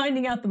always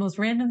finding out the most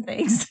random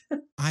things.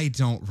 I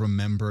don't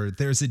remember.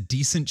 There's a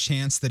decent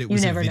chance that it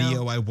was a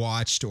video I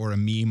watched or a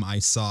meme I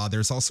saw.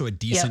 There's also a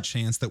decent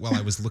chance that while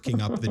I was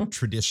looking up the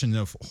tradition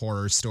of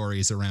horror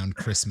stories around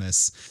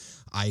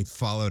Christmas, I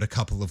followed a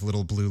couple of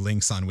little blue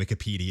links on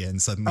Wikipedia and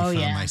suddenly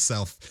found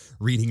myself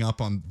reading up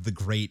on the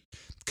great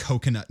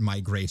coconut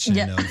migration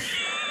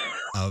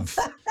of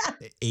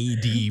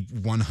AD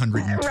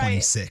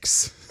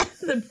 126. Right.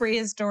 The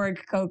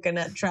prehistoric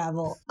coconut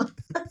travel.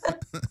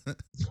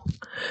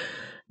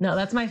 No,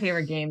 that's my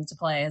favorite game to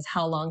play is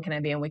how long can I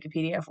be on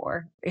Wikipedia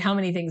for? How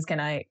many things can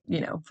I,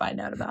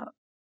 find out about?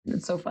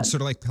 It's so fun.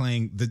 Sort of like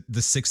playing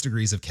the 6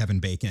 degrees of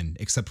Kevin Bacon,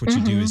 except what you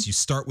do is you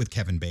start with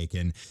Kevin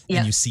Bacon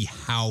and you see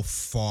how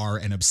far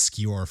and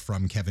obscure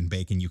from Kevin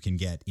Bacon you can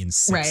get in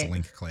 6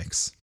 link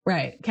clicks.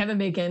 Right. Kevin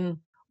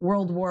Bacon,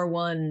 World War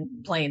I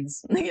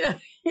planes. You're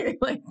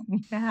like,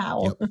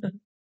 how?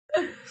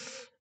 Yep.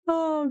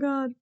 Oh,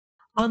 God.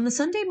 On the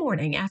Sunday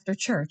morning after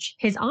church,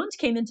 his aunt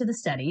came into the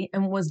study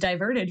and was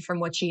diverted from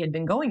what she had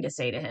been going to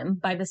say to him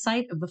by the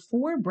sight of the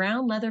 4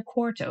 brown leather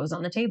quartos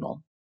on the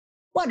table.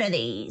 What are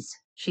these?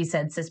 She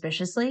said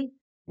suspiciously.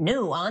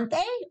 New, aren't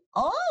they?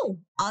 Oh,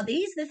 are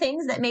these the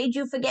things that made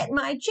you forget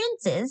my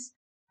chintzes?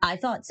 I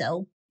thought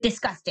so.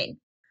 Disgusting.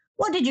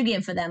 What did you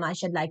give for them, I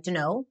should like to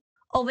know?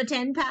 Over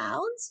 £10?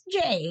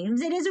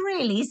 James, it is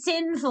really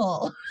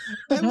sinful.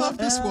 I love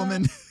this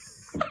woman.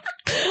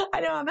 I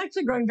know, I'm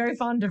actually growing very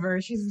fond of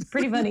her. She's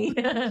pretty funny.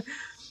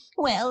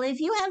 Well, if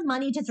you have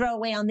money to throw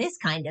away on this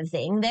kind of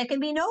thing, there can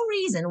be no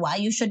reason why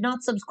you should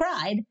not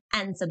subscribe,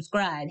 and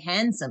subscribe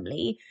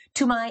handsomely,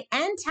 to my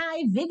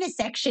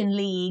Anti-Vivisection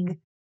League.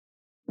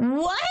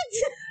 What?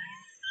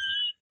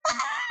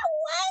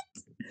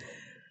 What?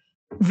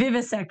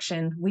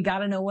 Vivisection. We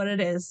gotta know what it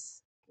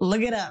is.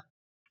 Look it up.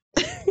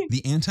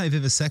 The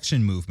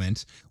anti-vivisection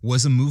movement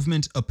was a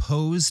movement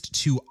opposed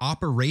to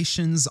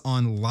operations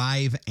on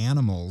live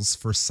animals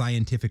for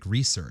scientific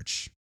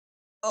research.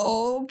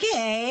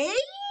 Okay.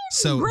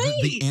 So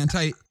the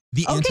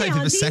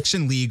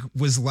anti-vivisection league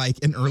was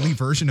like an early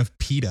version of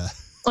PETA.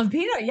 Of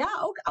Peter, yeah,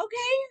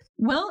 okay.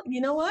 Well,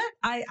 you know what?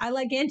 I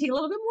like Auntie a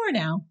little bit more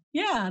now.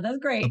 Yeah, that's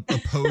great.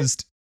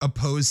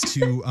 Opposed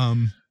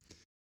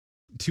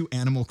to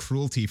animal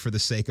cruelty for the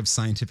sake of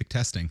scientific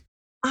testing.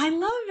 I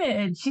love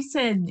it. She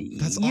said,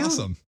 That's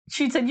awesome.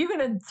 She said, you're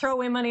going to throw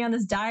away money on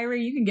this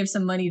diary. You can give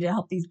some money to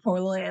help these poor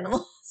little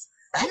animals.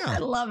 Yeah. I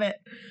love it.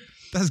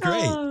 That's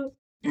great.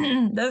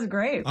 That's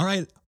great. All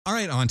right,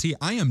 Auntie.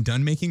 I am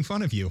done making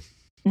fun of you.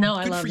 No,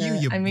 Good I love for you,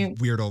 it. you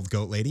weird old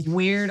goat lady.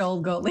 Weird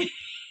old goat lady.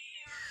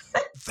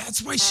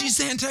 That's why she's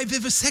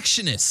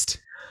anti-vivisectionist.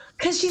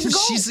 Because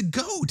she's a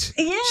goat.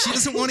 Yeah. She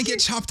doesn't want to get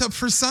chopped up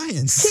for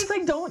science. She's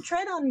like, don't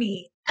tread on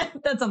me.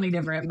 That's something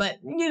different, but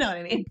you know what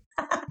I mean.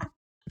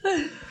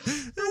 Oh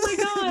my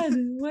God.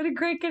 What a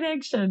great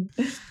connection.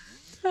 She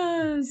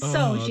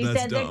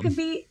said there could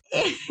be,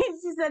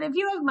 she said, if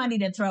you have money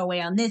to throw away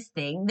on this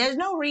thing, there's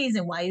no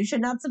reason why you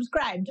should not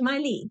subscribe to my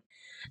league.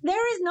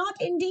 There is not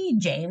indeed,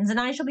 James, and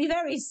I shall be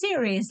very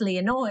seriously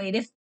annoyed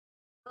if...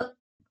 who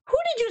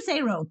did you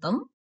say wrote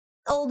them?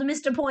 Old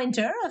Mr.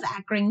 Pointer of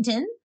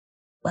Accrington?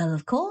 Well,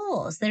 of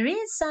course, there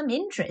is some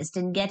interest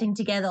in getting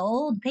together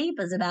old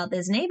papers about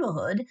this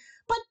neighborhood,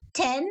 but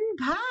 £10?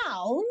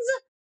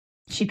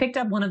 She picked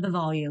up one of the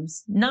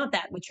volumes, not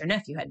that which her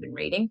nephew had been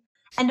reading,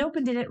 and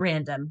opened it at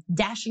random,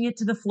 dashing it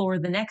to the floor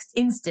the next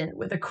instant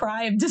with a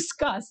cry of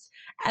disgust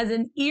as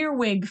an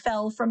earwig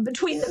fell from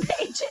between the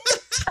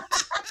pages.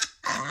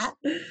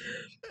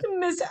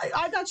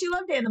 I thought she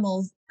loved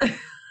animals.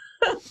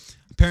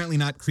 Apparently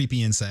not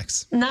creepy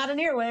insects. Not an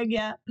earwig,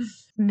 yeah.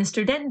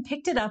 Mr. Denton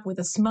picked it up with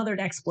a smothered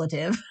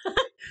expletive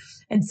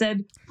and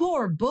said,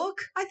 poor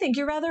book, I think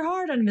you're rather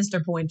hard on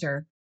Mr.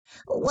 Pointer.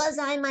 Was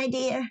I, my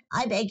dear?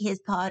 I beg his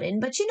pardon,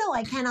 but you know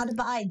I cannot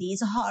abide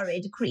these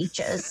horrid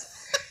creatures.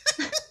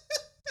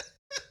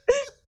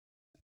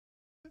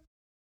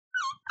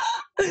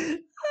 I'm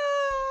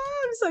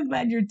so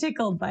glad you're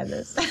tickled by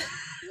this.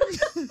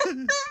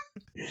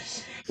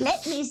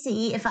 Let me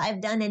see if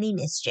I've done any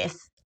mischief.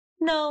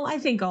 No, I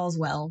think all's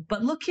well,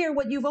 but look here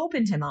what you've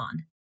opened him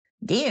on.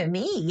 Dear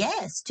me,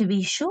 yes, to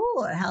be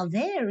sure. How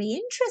very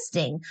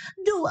interesting.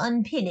 Do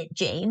unpin it,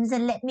 James,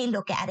 and let me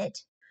look at it.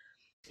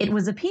 It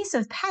was a piece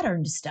of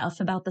patterned stuff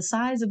about the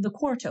size of the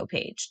quarto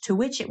page, to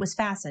which it was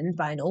fastened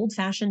by an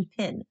old-fashioned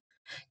pin.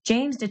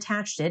 James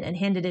detached it and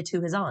handed it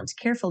to his aunt,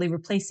 carefully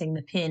replacing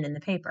the pin in the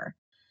paper.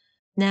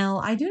 Now,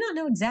 I do not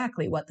know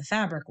exactly what the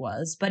fabric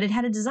was, but it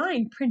had a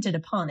design printed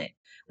upon it,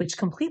 which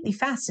completely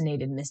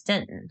fascinated Miss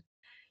Denton.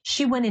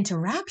 She went into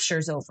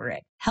raptures over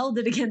it, held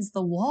it against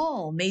the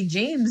wall, made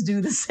James do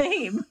the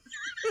same.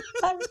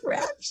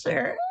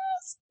 Raptures.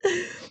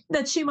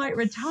 That she might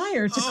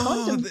retire to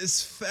contemplate.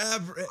 This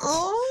fabric.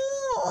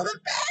 Oh, the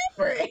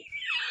fabric.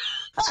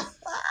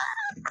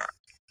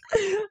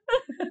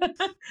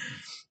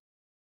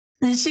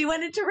 She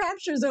went into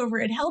raptures over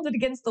it, held it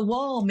against the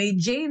wall, made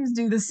James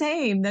do the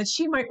same, that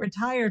she might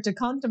retire to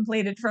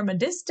contemplate it from a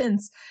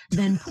distance,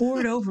 then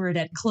pored over it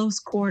at close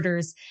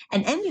quarters,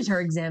 and ended her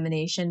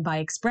examination by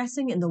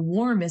expressing in the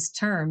warmest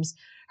terms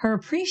her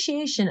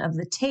appreciation of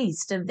the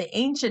taste of the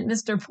ancient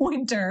Mr.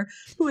 Pointer,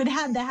 who had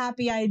had the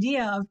happy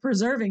idea of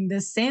preserving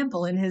this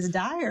sample in his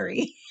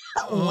diary.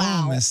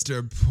 Wow. Oh,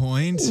 Mr.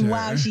 Pointer.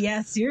 Wow.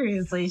 Yeah,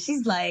 seriously.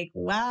 She's like,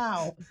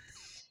 wow.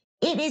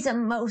 It is a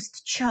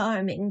most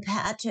charming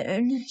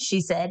pattern,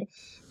 she said,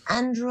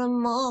 and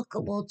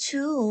remarkable,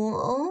 too.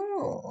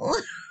 Oh.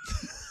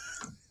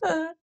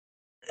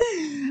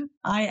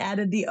 I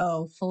added the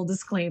O. Full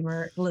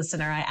disclaimer,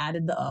 listener, I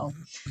added the O.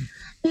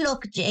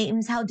 Look,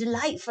 James, how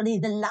delightfully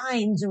the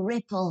lines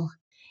ripple.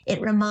 It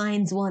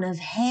reminds one of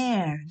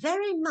hair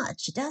very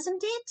much,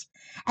 doesn't it?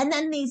 And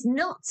then these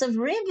knots of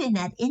ribbon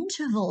at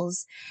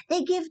intervals.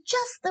 They give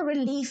just the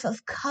relief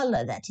of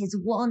color that is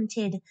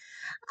wanted.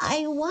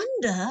 I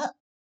wonder...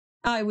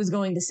 I was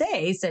going to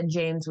say, said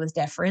James with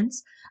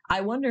deference, I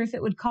wonder if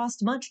it would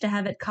cost much to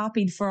have it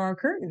copied for our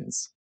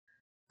curtains.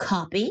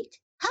 Copied?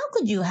 How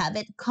could you have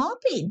it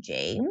copied,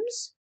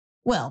 James?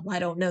 Well, I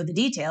don't know the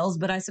details,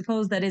 but I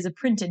suppose that is a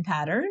printed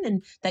pattern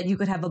and that you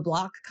could have a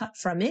block cut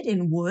from it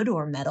in wood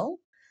or metal.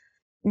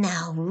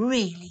 Now,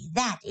 really,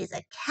 that is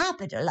a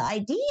capital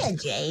idea,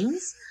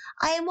 James.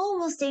 I am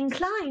almost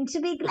inclined to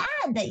be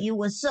glad that you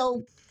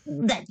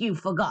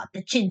forgot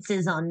the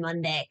chintzes on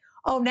Monday.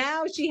 Oh,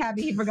 now she's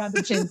happy he forgot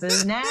the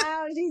chintzes.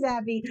 Now she's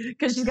happy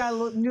because she's got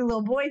a new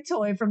little boy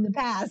toy from the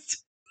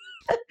past.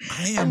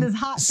 I am and this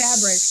hot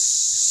fabric.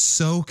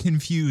 So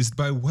confused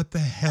by what the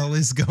hell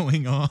is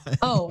going on.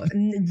 Oh,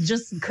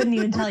 just couldn't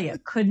even tell you.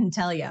 Couldn't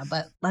tell you.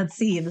 But let's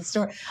see the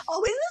story.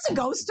 Oh, is this a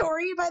ghost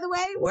story, by the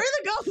way? Where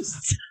are the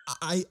ghosts?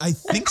 I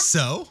think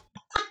so.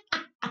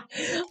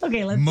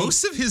 Okay, let's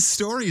Most of his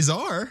stories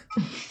are.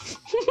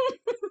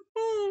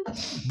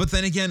 But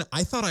then again,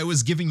 I thought I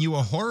was giving you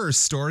a horror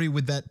story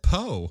with that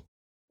Poe.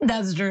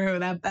 That's true.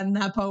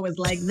 That Poe was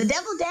like, the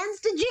devil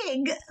danced a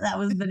jig. That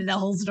was the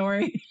whole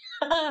story.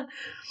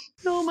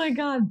 Oh my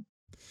God.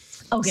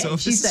 Okay. So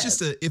if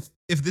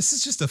this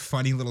is just a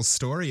funny little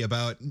story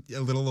about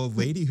a little old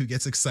lady who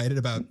gets excited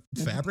about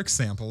fabric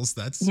samples,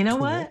 that's you know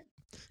cool. what?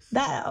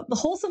 that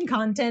wholesome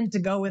content to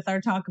go with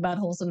our talk about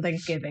wholesome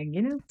Thanksgiving.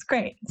 You know, it's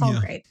great. It's all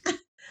great.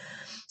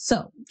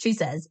 So she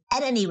says,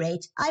 at any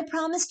rate, I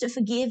promise to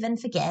forgive and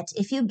forget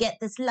if you get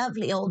this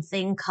lovely old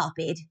thing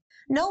copied.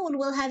 No one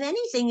will have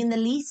anything in the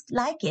least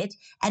like it,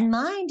 and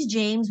mind,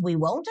 James, we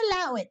won't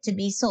allow it to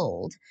be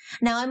sold.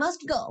 Now I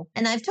must go,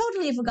 and I've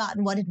totally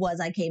forgotten what it was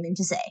I came in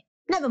to say.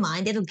 Never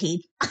mind, it'll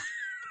keep.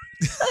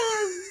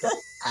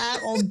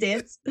 Old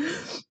ditz.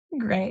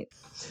 Great.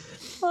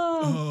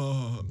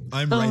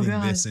 I'm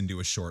writing this into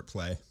a short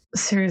play.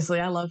 Seriously,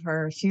 I love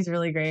her. She's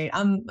really great.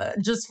 I'm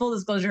just full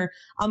disclosure.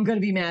 I'm going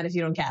to be mad if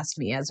you don't cast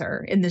me as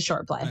her in this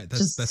short play. Right,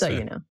 that's so fair.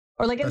 You know,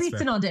 or like at least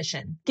fair. An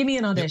audition. Give me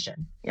an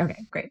audition. Yep.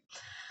 Okay, great.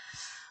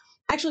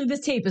 Actually, this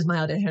tape is my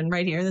audition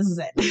right here. This is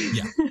it.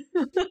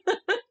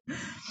 Yeah.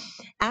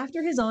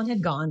 After his aunt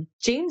had gone,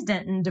 James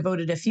Denton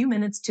devoted a few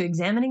minutes to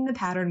examining the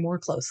pattern more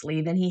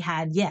closely than he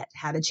had yet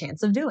had a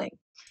chance of doing.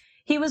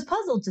 He was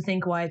puzzled to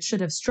think why it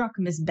should have struck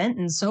Miss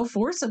Benton so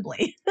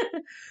forcibly.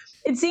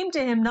 It seemed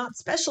to him not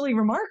specially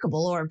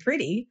remarkable or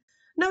pretty.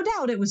 No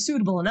doubt it was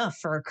suitable enough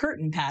for a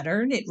curtain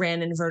pattern. It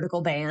ran in vertical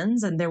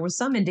bands, and there was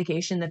some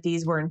indication that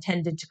these were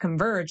intended to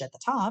converge at the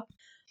top.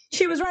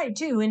 She was right,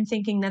 too, in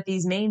thinking that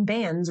these main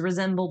bands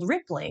resembled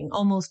rippling,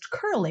 almost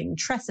curling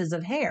tresses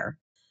of hair.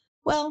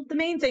 Well, the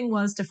main thing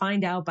was to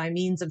find out by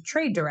means of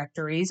trade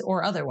directories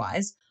or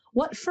otherwise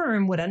what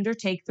firm would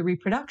undertake the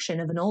reproduction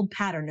of an old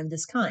pattern of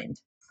this kind.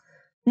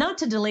 Not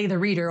to delay the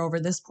reader over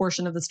this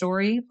portion of the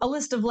story, a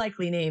list of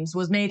likely names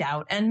was made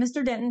out, and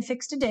Mr. Denton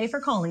fixed a day for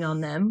calling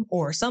on them,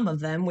 or some of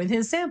them, with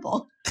his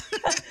sample.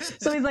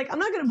 So he's like, I'm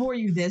not going to bore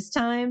you this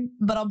time,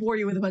 but I'll bore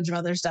you with a bunch of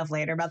other stuff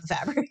later about the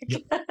fabric.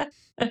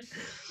 Yep.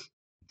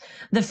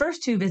 The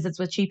first 2 visits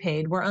which he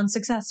paid were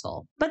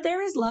unsuccessful, but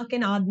there is luck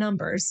in odd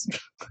numbers.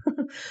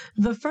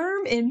 The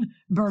firm in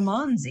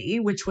Bermondsey,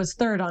 which was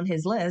third on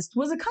his list,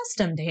 was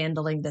accustomed to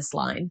handling this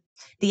line.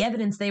 The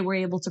evidence they were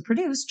able to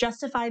produce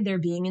justified their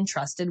being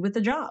entrusted with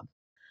the job.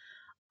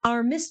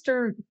 Our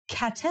Mr.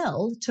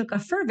 Cattell took a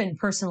fervent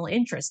personal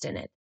interest in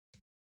it.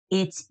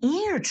 It's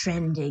ear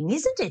trending,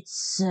 isn't it,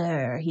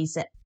 sir? He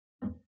said.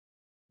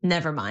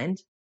 Never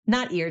mind.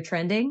 Not ear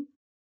trending.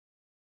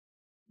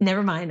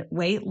 Never mind.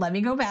 Wait, let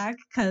me go back,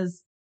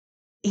 because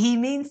he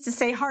means to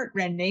say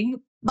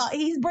heart-rending, but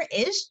he's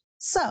British,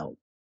 so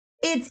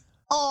it's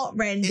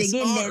heart-rending,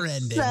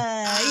 isn't it?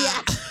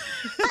 Yeah.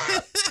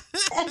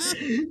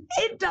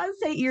 It does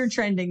say ear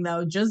trending,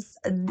 though, just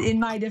in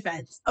my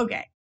defense.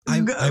 Okay.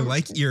 I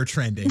like ear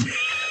trending.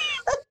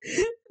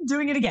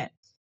 Doing it again.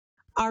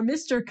 Our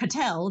Mr.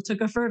 Cattell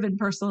took a fervent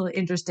personal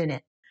interest in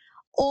it.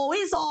 Oh,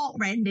 it's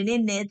heart-rending,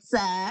 isn't it,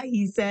 sir?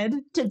 He said,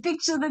 to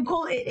picture the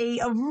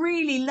quantity of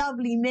really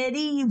lovely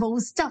medieval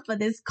stuff of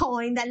this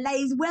kind that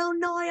lays well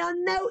nigh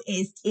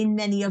unnoticed in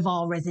many of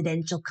our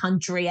residential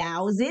country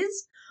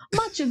houses.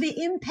 Much of it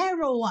in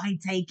peril, I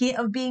take it,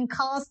 of being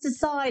cast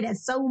aside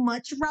as so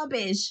much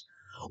rubbish.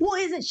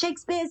 What is it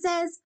Shakespeare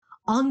says?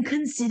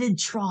 Unconsidered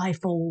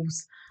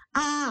trifles.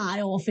 I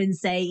often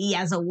say he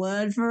has a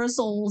word for us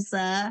all,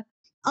 sir.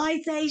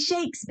 I say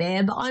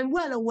Shakespeare, but I'm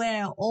well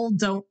aware all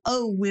don't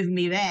owe with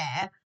me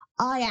there.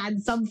 I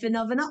had something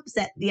of an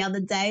upset the other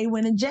day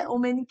when a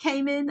gentleman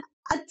came in,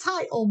 a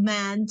titled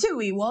man too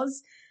he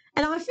was,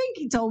 and I think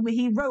he told me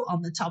he wrote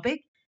on the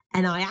topic,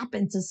 and I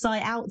happened to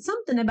cite out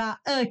something about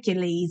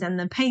Hercules and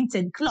the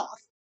painted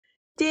cloth.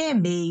 Dear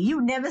me, you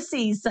never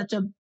see such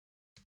a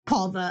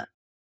pother.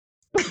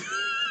 What?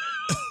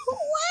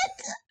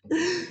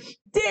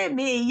 Dear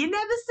me, you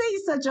never see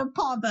such a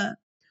pother.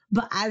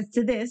 But as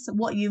to this,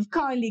 what you've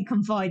kindly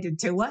confided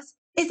to us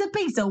is a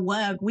piece of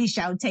work we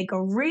shall take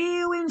a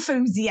real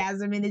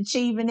enthusiasm in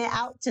achieving it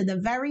out to the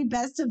very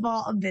best of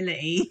our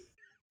ability.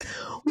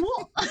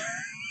 What?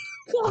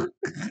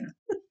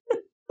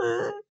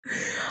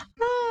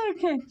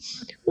 Okay.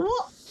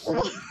 What?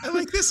 I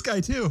like this guy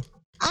too.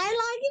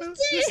 I like it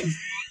too.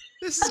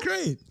 This is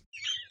great.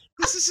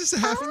 This is just a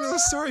happy little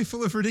story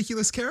full of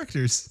ridiculous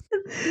characters.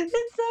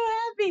 It's so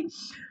happy.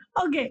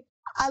 Okay.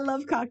 I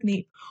love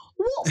Cockney.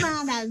 What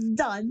man has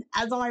done,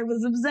 as I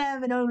was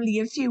observing only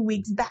a few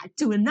weeks back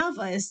to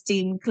another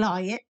esteemed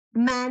client,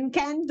 man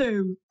can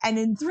do. And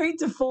in 3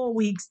 to 4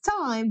 weeks'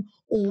 time,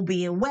 all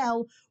being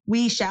well,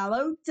 we shall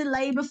hope to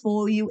lay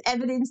before you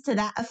evidence to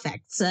that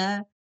effect,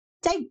 sir.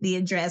 Take the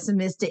address of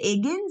Mr.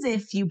 Higgins,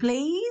 if you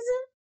please.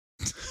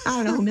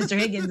 I don't know who Mr.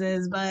 Higgins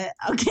is, but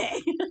okay.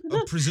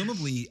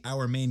 Presumably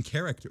our main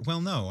character.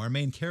 Well, no, our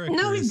main character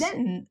No, he's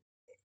Denton.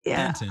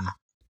 Yeah. Denton.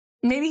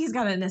 Maybe he's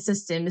got an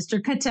assistant.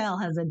 Mr. Cattell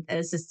has an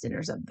assistant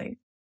or something.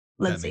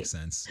 Let's see. That makes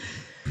sense.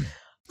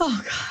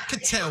 Oh, God.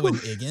 Cattell and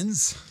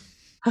Higgins.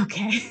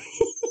 Okay.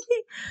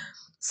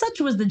 Such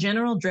was the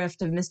general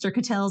drift of Mr.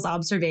 Cattell's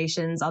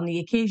observations on the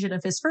occasion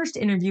of his first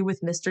interview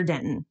with Mr.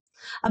 Denton.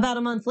 About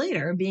a month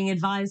later, being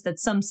advised that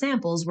some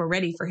samples were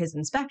ready for his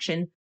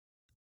inspection,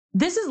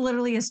 this is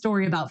literally a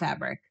story about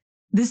fabric.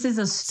 This is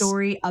a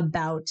story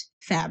about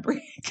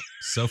fabric.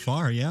 So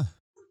far, yeah.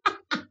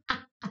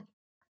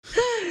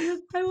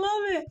 I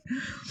love it.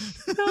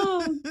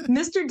 Oh,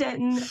 Mr.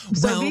 Denton.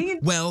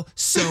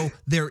 So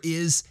there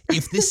is,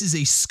 if this is a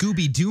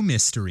Scooby-Doo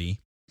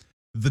mystery,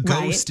 the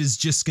ghost is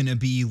just going to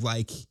be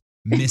like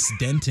Miss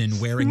Denton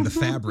wearing the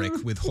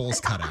fabric with holes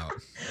cut out.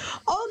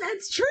 Oh,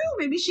 that's true.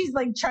 Maybe she's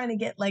like trying to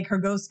get like her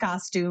ghost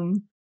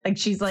costume. Like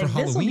she's like,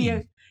 this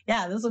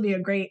will be a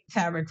great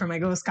fabric for my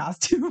ghost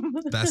costume.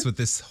 That's what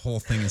this whole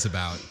thing is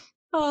about.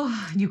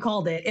 Oh, you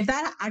called it. If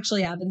that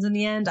actually happens in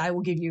the end, I will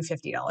give you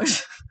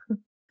 $50.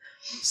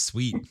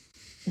 Sweet.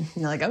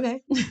 You're like,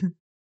 okay.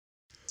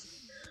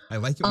 I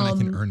like it when I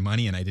can earn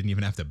money and I didn't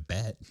even have to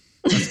bet.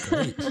 That's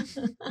great.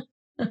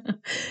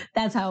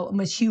 That's how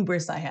much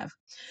hubris I have.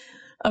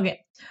 Okay.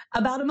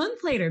 About a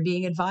month later,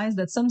 being advised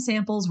that some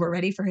samples were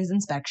ready for his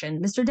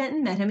inspection, Mr.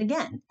 Denton met him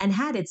again and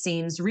had, it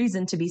seems,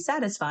 reason to be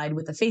satisfied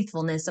with the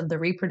faithfulness of the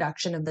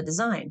reproduction of the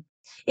design.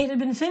 It had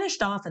been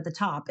finished off at the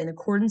top in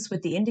accordance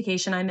with the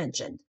indication I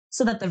mentioned,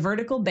 so that the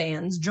vertical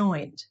bands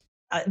joined.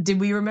 Did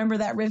we remember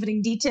that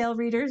riveting detail,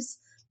 readers?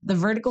 The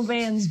vertical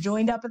bands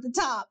joined up at the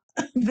top.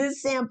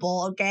 This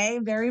sample, okay?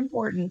 Very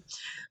important.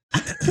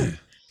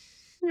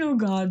 Oh,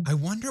 God. I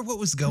wonder what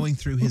was going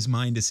through his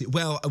mind to see.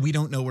 Well, we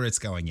don't know where it's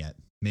going yet.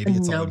 Maybe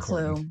it's all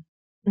important. No clue.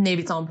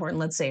 Maybe it's all important.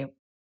 Let's see.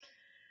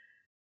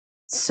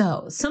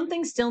 So,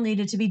 something still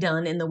needed to be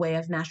done in the way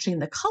of matching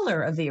the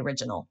color of the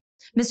original.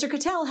 Mr.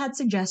 Cattell had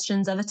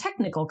suggestions of a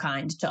technical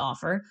kind to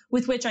offer,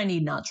 with which I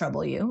need not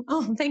trouble you.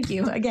 Oh, thank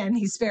you. Again,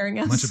 he's sparing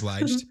us. Much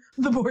obliged.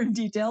 The boring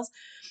details.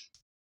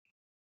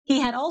 He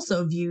had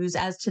also views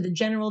as to the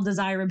general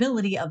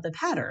desirability of the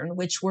pattern,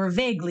 which were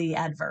vaguely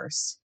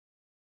adverse.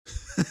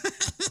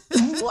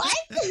 What?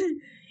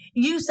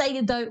 You say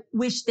you don't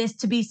wish this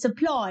to be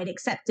supplied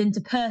excepting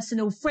to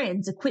personal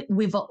friends equipped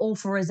with an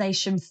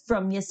authorization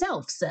from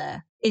yourself,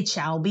 sir. It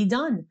shall be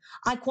done.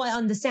 I quite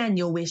understand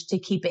your wish to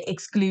keep it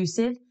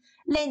exclusive.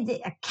 Lend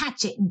it a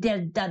catchet,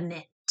 doesn't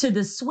it, to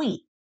the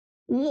suite?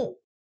 What?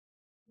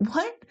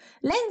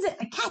 Lends it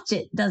a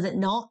catchet, does it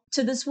not,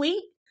 to the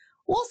suite?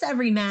 What's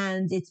every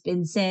man's, it's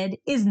been said,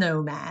 is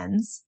no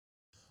man's.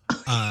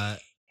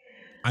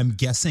 I'm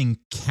guessing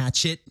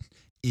catchet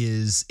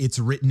it's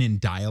written in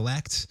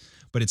dialect,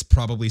 but it's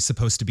probably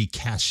supposed to be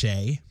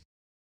cachet.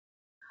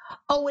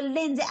 Oh, it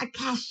lends it a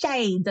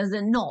cachet, does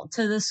it not,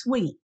 to the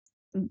suite?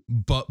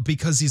 But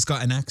because he's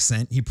got an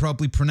accent, he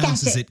probably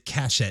pronounces it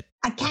cachet.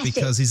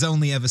 Because he's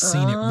only ever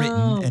seen it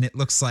written and it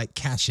looks like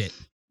cachet.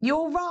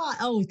 You're right.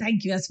 Oh,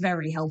 thank you. That's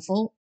very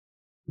helpful.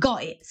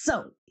 Got it.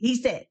 So, he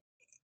said,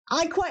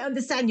 I quite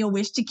understand your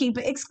wish to keep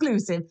it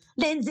exclusive.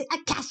 Lends it a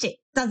cachet,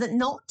 does it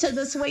not, to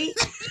the suite?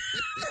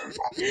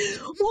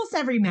 What's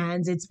every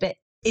man's, it's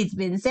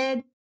been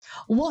said.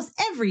 What's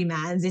every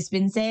man's, it's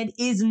been said,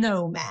 is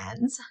no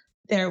man's.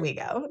 There we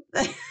go.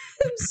 I'm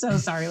so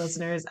sorry,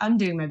 listeners. I'm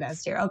doing my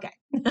best here. Okay.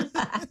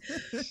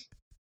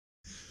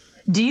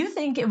 Do you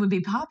think it would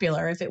be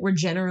popular if it were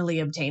generally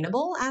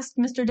obtainable? Asked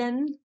Mr.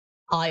 Denton.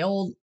 I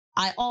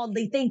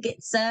oddly think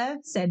it, sir,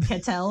 said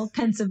Cattell,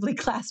 pensively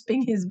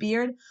clasping his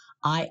beard.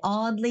 I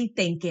oddly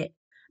think it.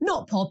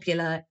 Not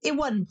popular. It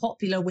wasn't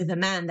popular with the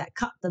man that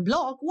cut the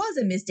block, was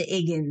it, Mr.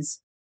 Higgins?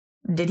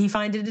 Did he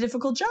find it a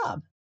difficult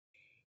job?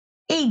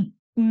 He'd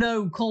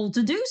no call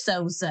to do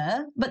so,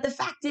 sir, but the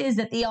fact is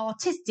that the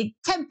artistic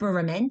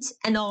temperament,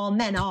 and all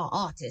men are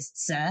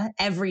artists, sir,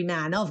 every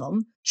man of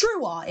them,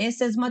 true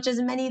artists as much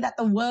as many that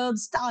the world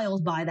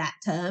styles by that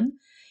term,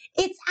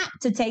 it's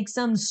apt to take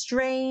some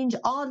strange,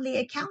 oddly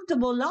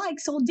accountable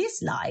likes or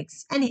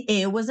dislikes, and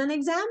here was an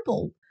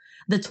example.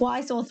 The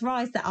twice or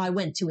thrice that I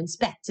went to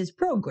inspect his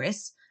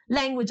progress,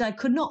 language I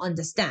could not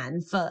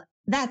understand, for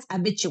that's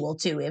habitual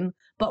to him,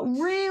 but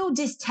real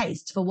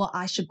distaste for what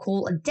I should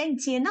call a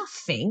dainty enough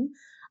thing,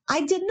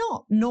 I did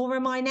not, nor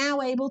am I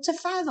now able to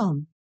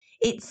fathom.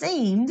 It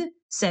seemed,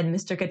 said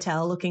Mr.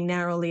 Cattell, looking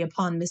narrowly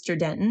upon Mr.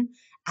 Denton,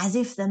 as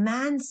if the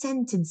man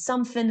scented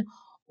something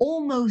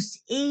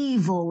almost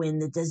evil in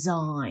the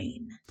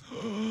design.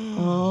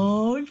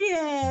 Okay.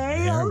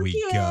 There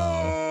we go.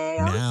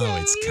 Now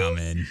it's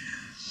coming.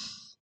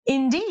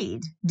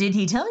 Indeed. Did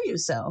he tell you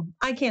so?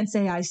 I can't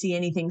say I see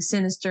anything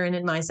sinister in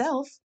it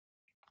myself.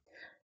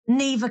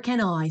 Neither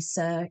can I,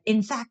 sir.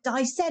 In fact,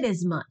 I said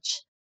as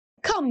much.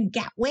 Come,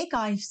 Gatwick,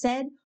 I've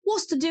said.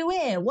 What's to do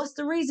here? What's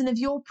the reason of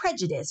your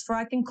prejudice? For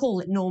I can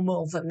call it no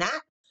more than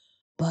that.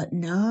 But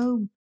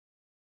no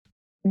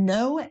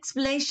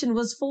explanation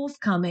was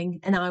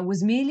forthcoming, and I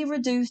was merely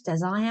reduced,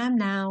 as I am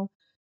now,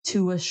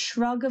 to a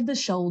shrug of the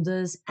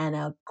shoulders and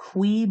a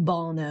cui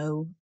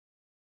bono.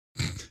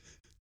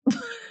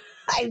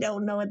 I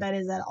don't know what that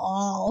is at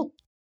all.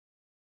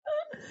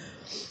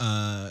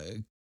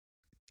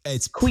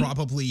 It's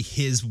probably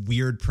his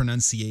weird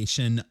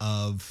pronunciation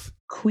of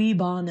cui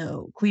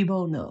bono.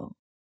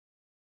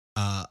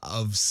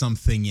 Of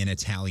something in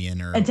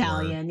Italian or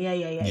Italian.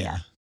 Yeah.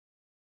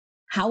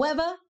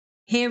 However,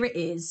 here it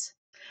is.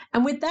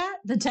 And with that,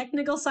 the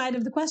technical side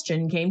of the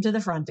question came to the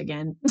front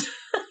again.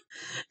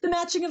 The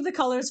matching of the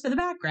colors for the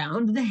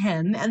background, the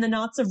hem, and the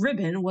knots of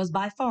ribbon was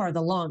by far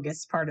the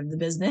longest part of the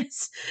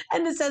business,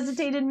 and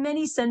necessitated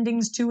many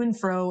sendings to and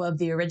fro of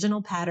the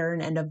original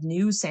pattern and of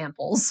new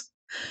samples.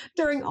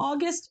 During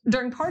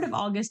part of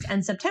August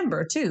and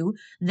September, too,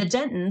 the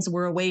Dentons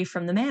were away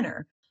from the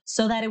manor,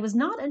 so that it was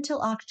not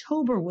until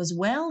October was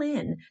well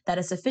in that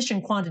a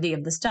sufficient quantity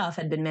of the stuff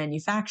had been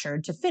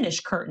manufactured to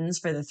finish curtains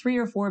for the 3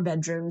 or 4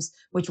 bedrooms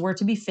which were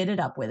to be fitted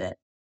up with it.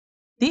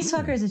 These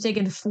fuckers have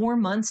taken 4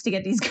 months to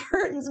get these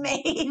curtains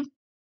made.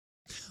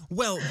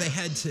 Well, they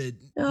had to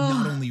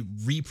not only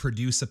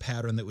reproduce a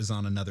pattern that was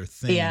on another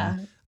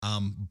thing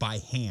by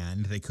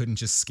hand. They couldn't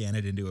just scan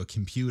it into a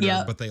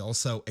computer, but they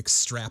also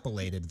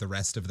extrapolated the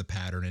rest of the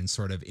pattern and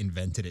sort of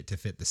invented it to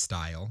fit the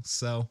style.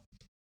 So,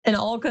 and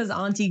all because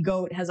Auntie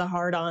Goat has a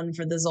hard-on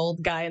for this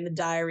old guy in the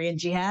diary, and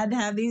she had to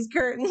have these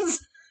curtains.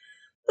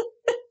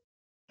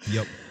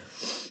 Yep.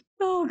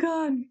 Oh,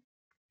 God.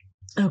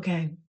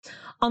 Okay.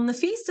 On the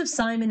feast of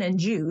Simon and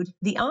Jude,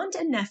 the aunt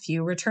and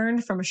nephew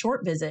returned from a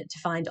short visit to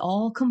find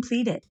all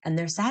completed, and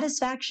their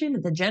satisfaction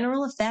at the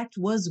general effect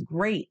was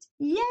great.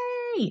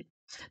 Yay!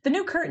 The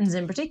new curtains,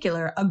 in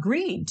particular,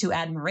 agreed to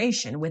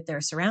admiration with their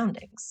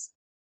surroundings.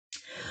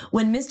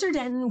 When Mr.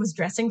 Denton was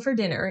dressing for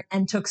dinner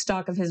and took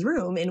stock of his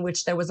room, in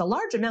which there was a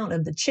large amount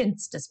of the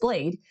chintz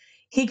displayed,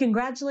 he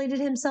congratulated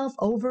himself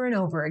over and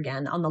over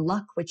again on the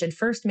luck which had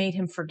first made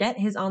him forget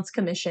his aunt's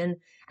commission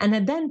and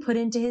had then put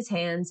into his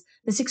hands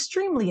this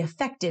extremely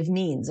effective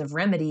means of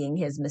remedying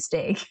his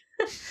mistake.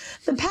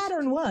 The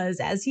pattern was,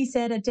 as he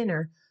said at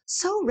dinner,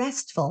 so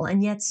restful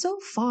and yet so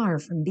far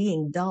from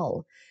being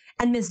dull.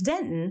 And Miss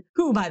Denton,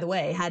 who, by the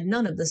way, had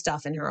none of the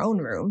stuff in her own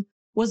room,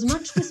 was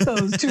much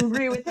disposed to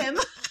agree with him.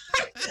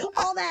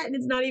 All that, and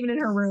it's not even in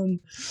her room.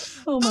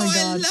 Oh, my God.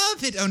 I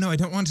love it. Oh, no, I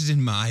don't want it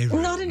in my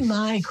room. Not in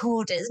my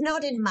quarters.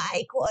 Not in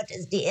my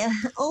quarters, dear.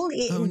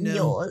 Only in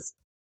yours.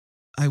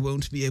 I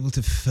won't be able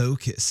to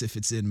focus if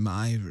it's in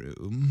my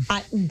room.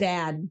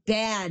 Bad.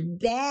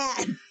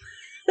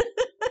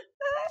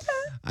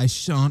 I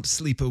shan't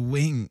sleep a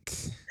wink.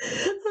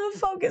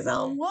 Focus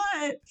on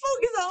what?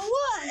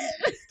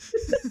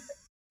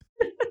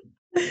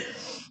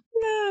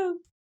 No.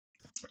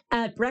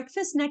 At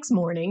breakfast next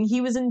morning,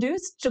 he was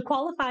induced to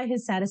qualify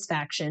his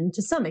satisfaction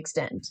to some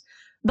extent,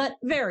 but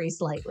very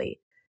slightly.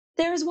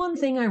 There is one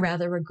thing I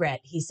rather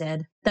regret, he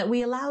said, that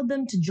we allowed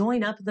them to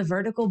join up the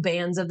vertical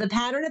bands of the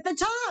pattern at the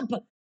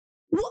top.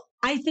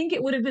 I think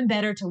it would have been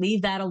better to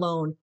leave that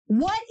alone.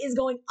 What is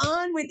going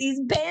on with these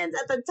bands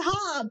at the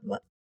top?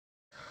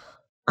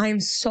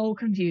 I'm so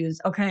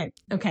confused. Okay.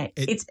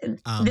 There's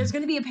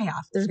going to be a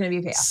payoff.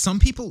 Some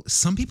people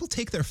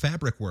take their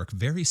fabric work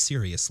very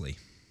seriously.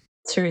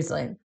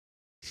 Seriously.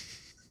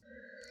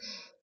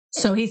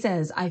 So he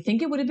says, I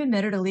think it would have been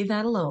better to leave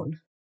that alone.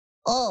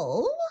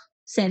 Oh?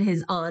 Said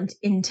his aunt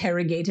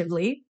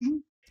interrogatively.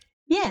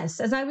 Yes,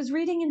 as I was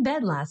reading in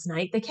bed last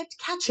night, they kept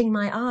catching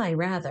my eye,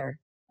 rather.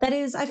 That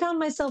is, I found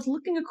myself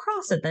looking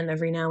across at them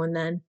every now and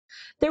then.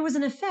 There was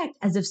an effect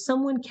as if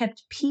someone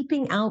kept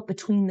peeping out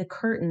between the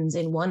curtains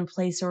in one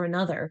place or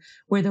another,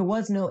 where there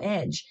was no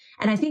edge,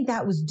 and I think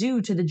that was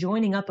due to the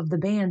joining up of the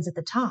bands at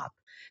the top.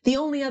 The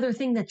only other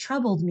thing that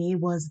troubled me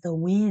was the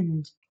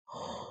wind.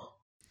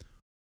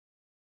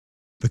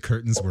 The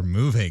curtains were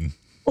moving.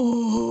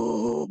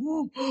 Oh.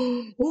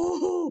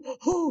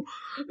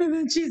 And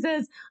then she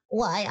says,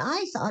 why,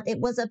 I thought it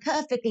was a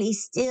perfectly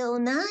still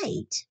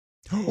night.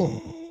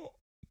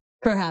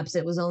 Perhaps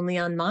it was only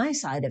on my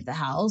side of the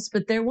house,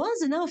 but there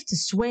was enough to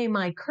sway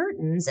my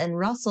curtains and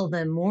rustle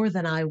them more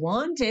than I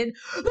wanted.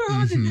 They're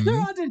haunted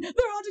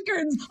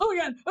curtains.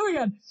 Oh my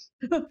God.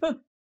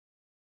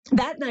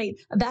 That night,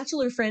 a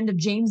bachelor friend of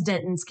James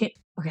Denton's came.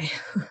 Okay,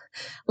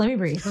 let me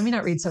breathe. Let me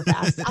not read so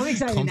fast. I'm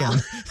excited now.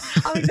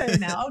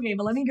 Okay,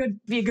 but let me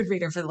be a good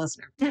reader for the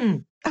listener.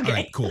 Okay. All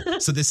right, cool.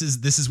 So this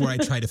is where I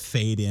try to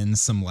fade in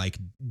some like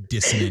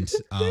dissonant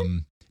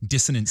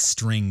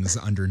strings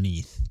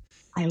underneath.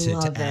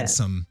 To add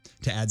some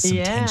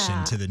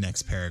tension to the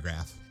next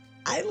paragraph.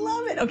 I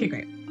love it. Okay,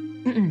 great.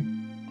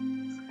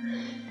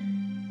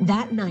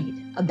 That night,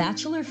 a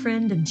bachelor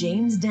friend of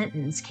James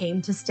Denton's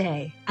came to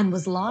stay and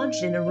was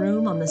lodged in a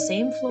room on the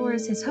same floor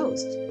as his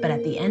host, but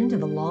at the end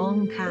of a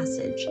long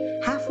passage,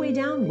 halfway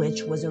down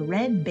which was a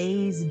red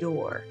baize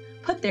door,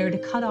 put there to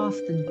cut off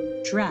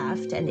the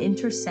draught and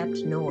intercept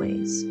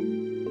noise.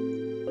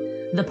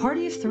 The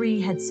party of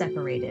 3 had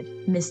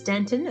separated. Miss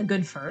Denton, a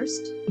good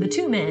first, the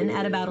 2 men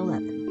at about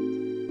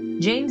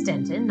 11. James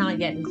Denton, not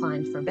yet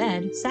inclined for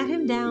bed, sat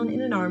him down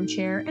in an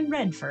armchair and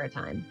read for a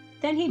time.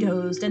 Then he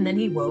dozed, and then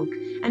he woke,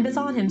 and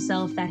bethought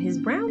himself that his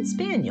brown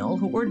spaniel,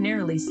 who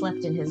ordinarily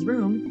slept in his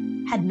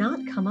room, had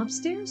not come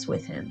upstairs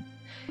with him.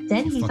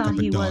 Then he thought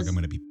he was... I'm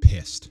going to be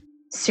pissed.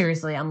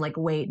 Seriously, I'm like,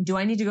 wait, do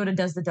I need to go to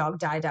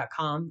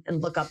doesthedogdie.com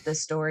and look up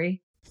this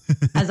story?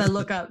 As I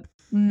look up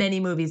many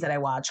movies that I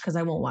watch, because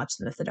I won't watch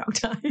them if the dog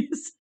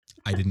dies.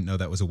 I didn't know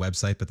that was a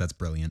website, but that's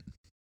brilliant.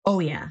 Oh,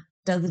 yeah.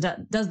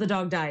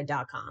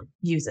 Doesthedogdie.com.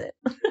 Use it.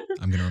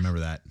 I'm going to remember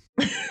that.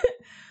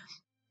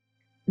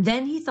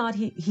 Then he thought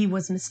he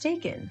was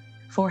mistaken,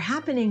 for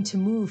happening to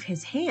move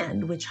his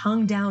hand, which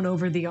hung down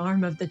over the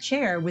arm of the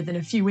chair within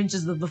a few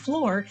inches of the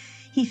floor,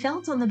 he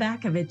felt on the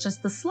back of it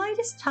just the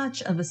slightest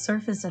touch of a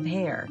surface of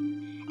hair,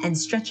 and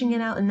stretching it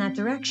out in that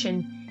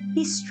direction,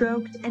 he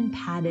stroked and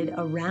patted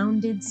a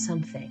rounded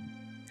something.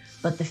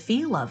 But the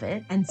feel of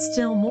it, and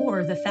still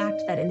more the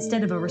fact that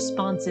instead of a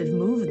responsive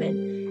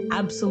movement,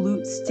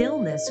 absolute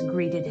stillness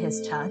greeted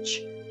his touch,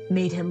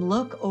 made him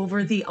look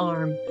over the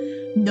arm.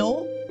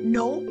 No,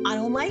 I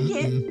don't like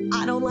it.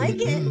 I don't like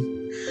it.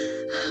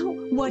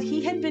 What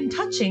he had been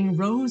touching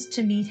rose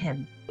to meet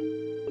him.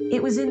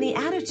 It was in the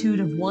attitude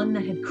of one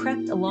that had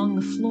crept along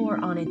the floor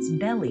on its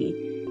belly,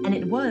 and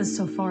it was,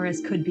 so far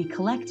as could be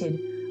collected,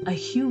 a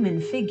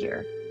human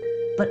figure.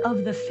 But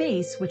of the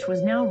face, which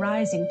was now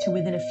rising to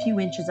within a few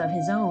inches of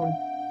his own,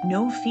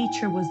 no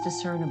feature was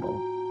discernible,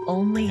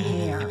 only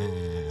hair.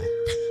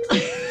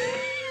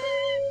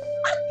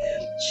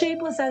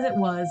 Shapeless as it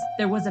was,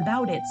 there was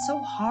about it so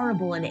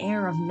horrible an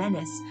air of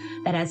menace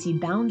that as he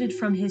bounded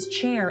from his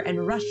chair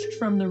and rushed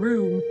from the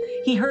room,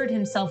 he heard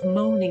himself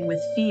moaning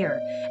with fear,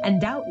 and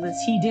doubtless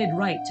he did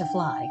right to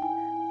fly.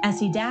 As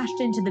he dashed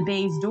into the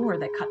baize door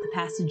that cut the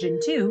passage in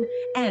two,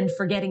 and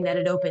forgetting that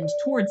it opened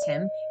towards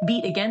him,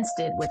 beat against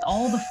it with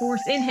all the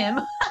force in him.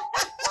 No,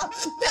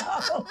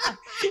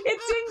 it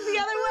swings the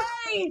other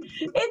way.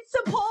 It's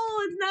a pull.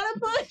 It's not a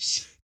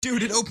push.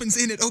 Dude, it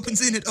opens in. It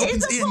opens in. It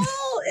opens in. It's a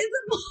pull. It's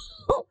a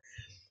pull.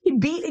 He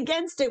beat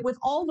against it with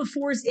all the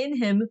force in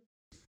him.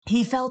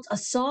 He felt a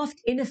soft,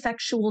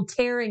 ineffectual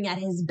tearing at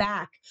his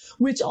back,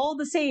 which all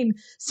the same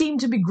seemed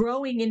to be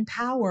growing in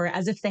power,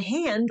 as if the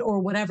hand, or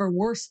whatever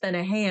worse than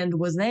a hand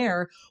was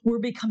there, were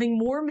becoming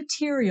more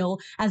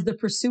material as the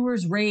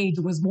pursuer's rage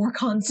was more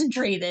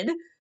concentrated.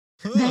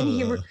 Then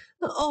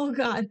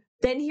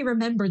he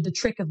remembered the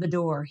trick of the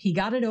door. He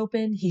got it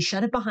open, he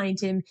shut it behind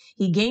him,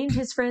 he gained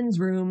his friend's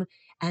room,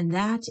 and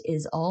that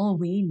is all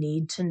we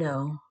need to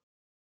know.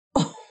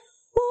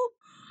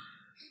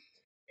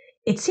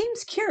 It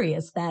seems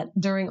curious that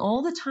during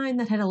all the time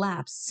that had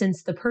elapsed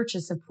since the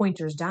purchase of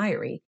Pointer's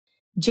diary,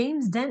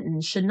 James Denton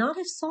should not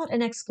have sought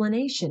an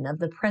explanation of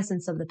the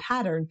presence of the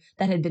pattern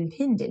that had been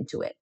pinned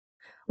into it.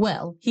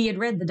 Well, he had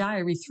read the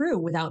diary through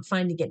without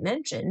finding it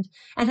mentioned,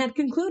 and had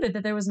concluded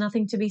that there was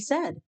nothing to be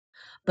said.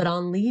 But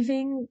on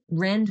leaving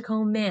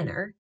Randcombe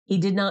Manor, he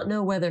did not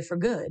know whether for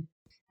good,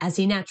 as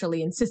he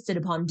naturally insisted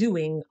upon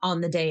doing on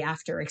the day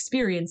after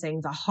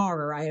experiencing the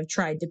horror I have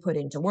tried to put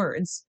into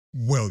words.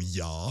 Well,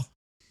 yeah.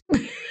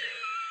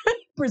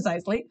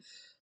 Precisely.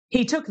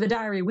 He took the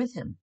diary with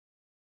him.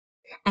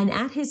 And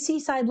at his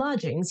seaside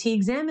lodgings, he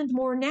examined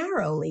more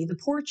narrowly the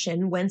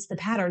portion whence the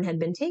pattern had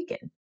been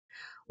taken.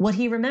 What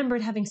he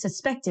remembered having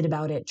suspected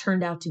about it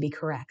turned out to be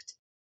correct.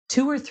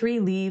 2 or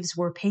 3 leaves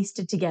were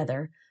pasted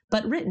together,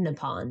 but written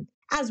upon,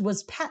 as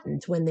was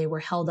patent when they were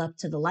held up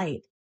to the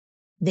light.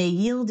 They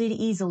yielded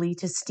easily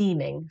to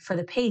steaming, for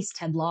the paste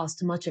had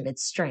lost much of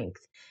its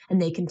strength,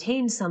 and they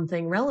contained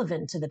something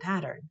relevant to the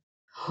pattern.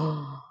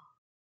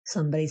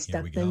 Somebody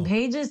stuck them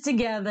pages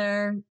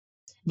together.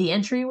 The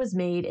entry was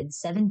made in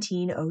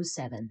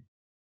 1707.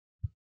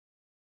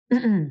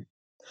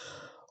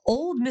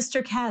 Old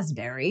Mr.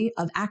 Casbury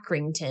of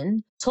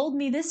Accrington told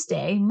me this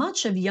day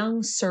much of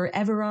young Sir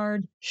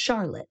Everard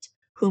Charlotte,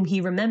 whom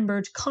he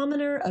remembered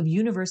commoner of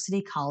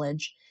University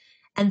College,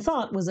 and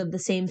thought was of the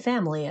same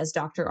family as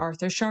Dr.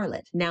 Arthur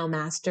Charlotte, now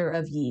master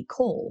of Ye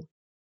Cole.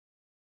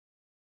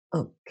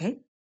 Okay.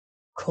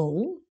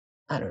 Cole?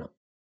 I don't know.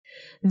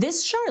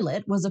 This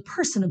Charlotte was a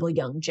personable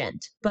young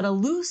gent, but a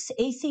loose,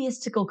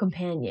 atheistical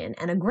companion,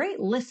 and a great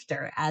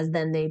lifter, as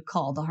then they'd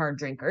call the hard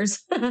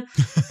drinkers.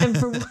 And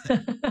for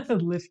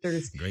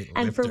lifters. Great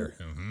and lifter.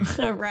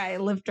 Right,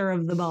 lifter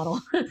of the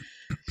bottle.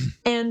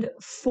 And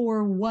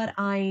for what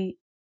I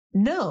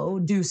know,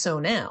 do so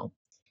now.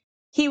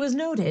 He was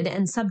noted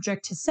and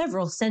subject to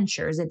several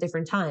censures at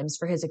different times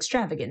for his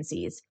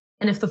extravagancies,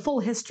 and if the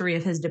full history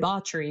of his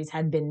debaucheries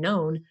had been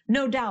known,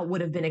 no doubt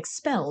would have been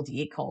expelled,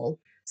 ye Cole,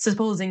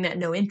 supposing that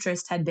no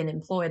interest had been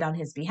employed on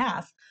his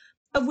behalf,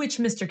 of which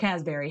Mr.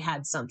 Casbury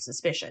had some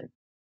suspicion.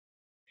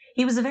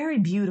 He was a very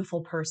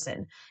beautiful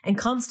person, and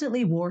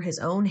constantly wore his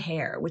own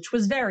hair, which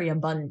was very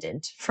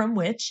abundant, from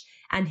which,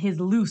 and his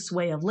loose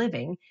way of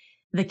living,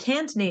 the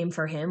cant name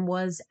for him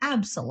was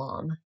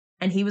Absalom,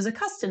 and he was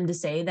accustomed to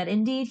say that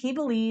indeed he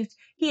believed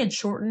he had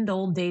shortened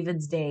old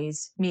David's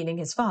days, meaning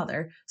his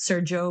father,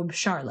 Sir Job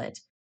Charlotte,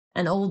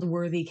 an old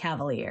worthy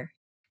cavalier.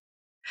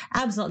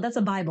 Absalom, that's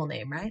a Bible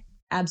name, right?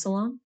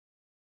 Absalom?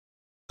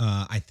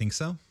 I think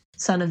so.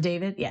 Son of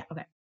David? Yeah,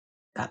 okay.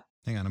 Got it.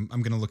 Hang on,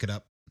 I'm going to look it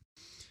up.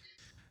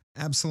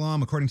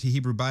 Absalom, according to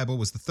Hebrew Bible,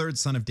 was the 3rd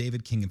son of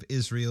David, king of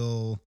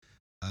Israel.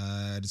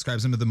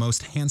 Describes him as the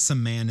most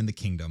handsome man in the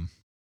kingdom.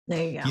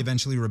 There you go. He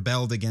eventually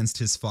rebelled against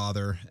his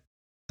father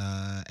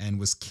and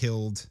was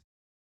killed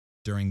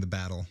during the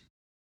battle.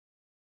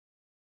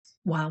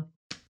 Wow.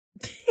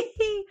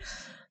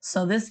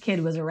 So this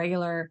kid was a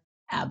regular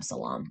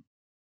Absalom.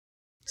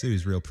 So he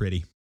was real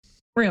pretty.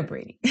 Real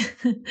pretty.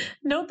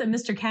 Note that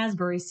Mr.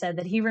 Casbury said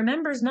that he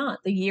remembers not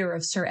the year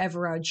of Sir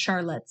Everard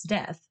Charlotte's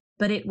death,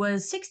 but it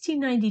was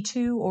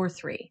 1692 or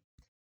 3.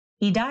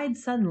 He died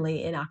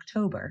suddenly in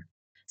October.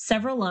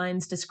 Several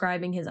lines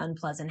describing his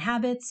unpleasant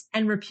habits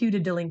and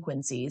reputed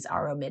delinquencies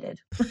are omitted.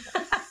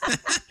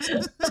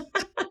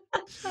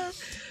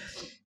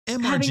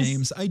 M.R.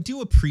 James, I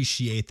do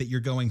appreciate that you're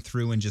going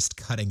through and just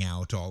cutting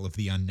out all of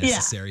the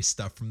unnecessary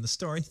stuff from the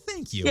story.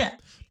 Thank you. Yeah.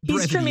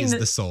 Brevity is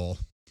the soul.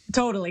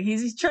 Totally.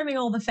 He's trimming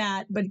all the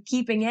fat, but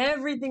keeping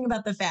everything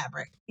about the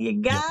fabric.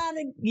 You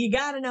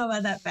gotta know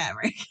about that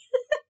fabric.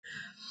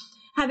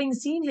 Having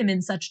seen him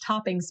in such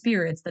topping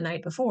spirits the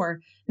night before,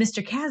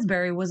 Mr.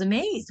 Casbury was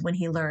amazed when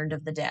he learned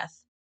of the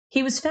death.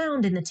 He was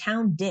found in the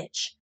town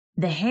ditch.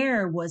 The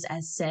hair was,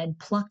 as said,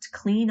 plucked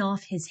clean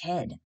off his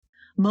head.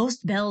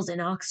 Most bells in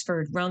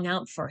Oxford rung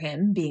out for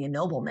him, being a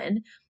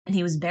nobleman, and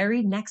he was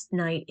buried next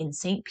night in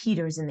St.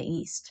 Peter's in the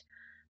East.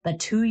 But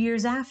 2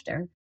 years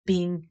after,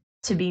 being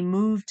to be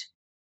moved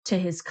to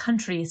his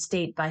country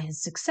estate by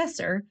his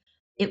successor,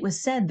 it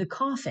was said the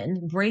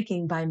coffin,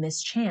 breaking by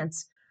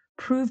mischance,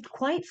 proved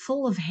quite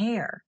full of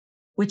hair,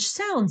 which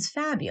sounds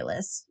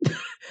fabulous,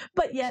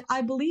 but yet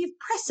I believe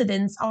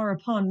precedents are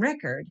upon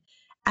record,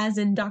 as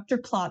in Dr.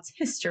 Plott's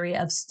History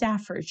of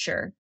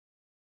Staffordshire.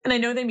 And I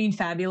know they mean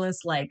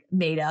fabulous, like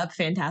made up,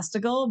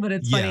 fantastical, but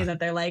it's funny that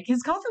they're like,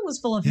 his coffin was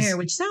full of hair,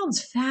 which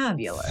sounds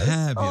fabulous.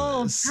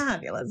 Oh,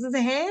 fabulous. It's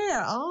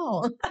hair.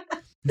 Oh.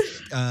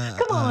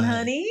 Come on,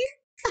 honey.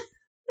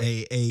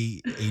 a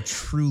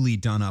truly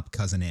done up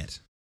Cousin It.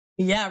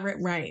 Yeah,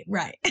 right.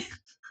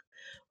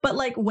 But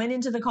like went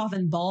into the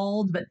coffin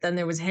bald, but then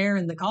there was hair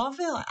in the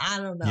coffin. I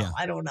don't know.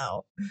 I don't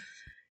know.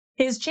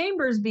 His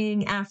chambers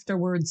being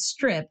afterwards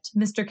stripped,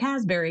 Mr.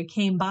 Casbury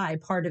came by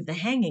part of the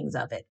hangings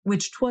of it,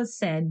 which 'twas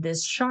said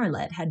this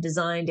Charlotte had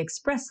designed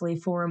expressly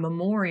for a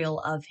memorial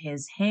of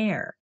his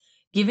hair,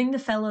 giving the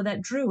fellow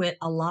that drew it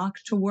a lock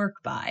to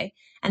work by,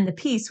 and the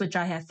piece which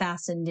I have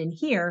fastened in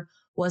here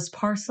was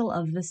parcel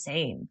of the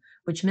same,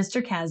 which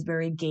Mr.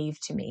 Casbury gave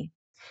to me.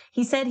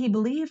 He said he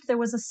believed there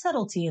was a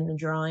subtlety in the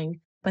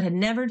drawing, but had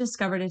never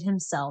discovered it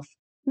himself,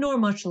 nor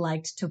much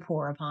liked to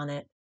pore upon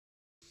it.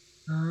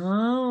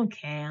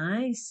 Okay,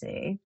 I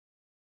see.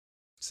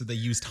 So they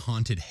used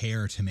haunted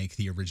hair to make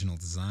the original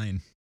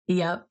design.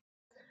 Yep.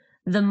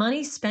 The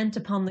money spent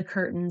upon the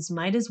curtains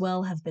might as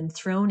well have been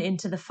thrown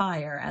into the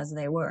fire as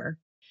they were.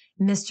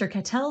 Mr.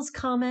 Cattell's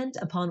comment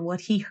upon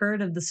what he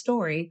heard of the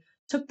story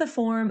took the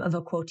form of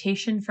a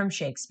quotation from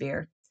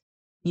Shakespeare.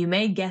 You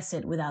may guess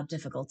it without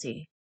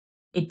difficulty.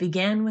 It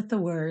began with the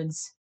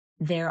words,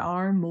 "There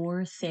are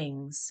more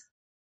things."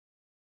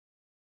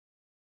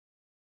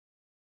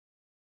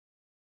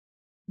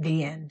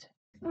 The end.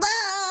 Yeah.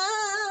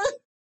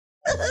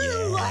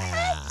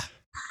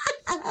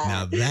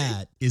 Now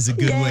that is a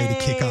good way to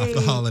kick off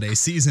the holiday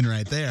season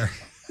right there.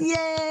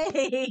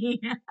 Yay!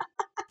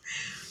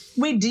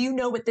 Wait, do you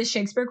know what this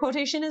Shakespeare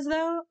quotation is,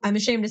 though? I'm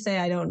ashamed to say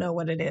I don't know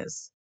what it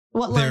is.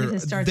 What line of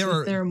it starts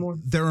with, there are more?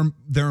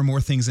 There are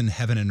more things in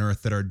heaven and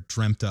earth that are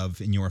dreamt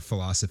of in your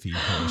philosophy,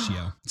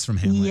 Horatio. It's from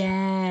Hamlet.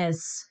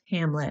 Yes,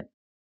 Hamlet.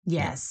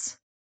 Yes.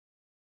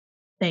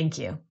 Yeah. Thank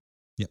you.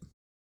 Yep.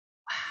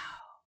 Wow.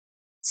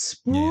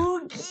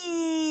 Spooky.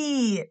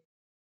 Yeah.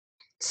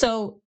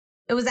 So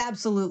it was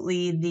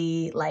absolutely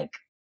the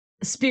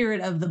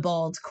spirit of the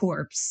bald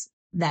corpse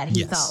that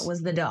he thought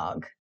was the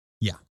dog.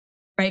 Yeah.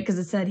 Right? Because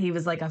it said he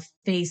was like a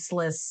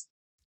faceless,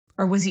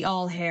 or was he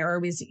all hair, or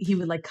was he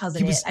would like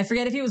Cousin It? I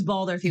forget if he was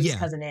bald or if he was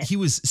Cousin It. He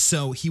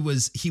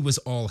was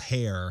all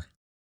hair.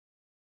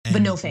 And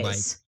but no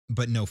face.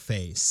 But no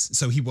face.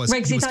 So he was, right,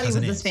 because he thought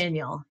Cousin he was the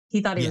spaniel.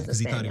 He thought he was the spaniel. Because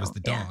he thought he was the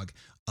dog.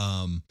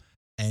 Yeah.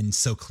 And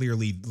so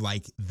clearly,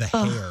 like the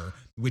hair,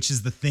 which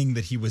is the thing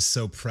that he was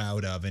so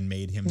proud of and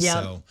made him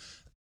so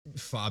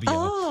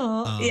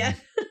Fabio.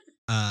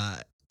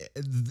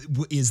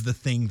 Is the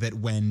thing that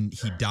when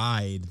he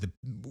died,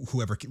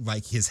 whoever,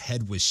 like, his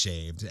head was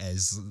shaved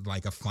as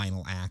like a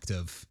final act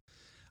of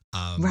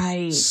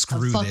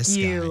screw this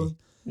guy.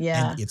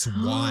 Yeah. And it's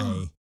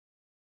why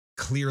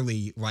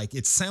clearly, like,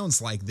 it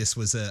sounds like this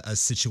was a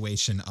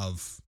situation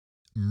of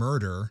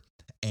murder,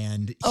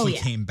 and he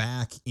came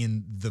back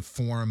in the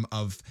form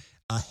of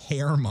a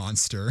hair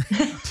monster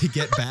to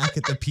get back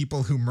at the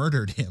people who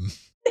murdered him.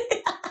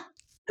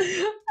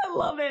 I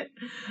love it.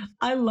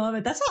 I love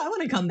it. That's how I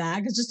want to come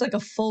back. It's just like a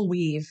full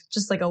weave,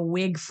 just like a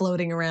wig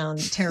floating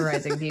around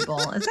terrorizing people.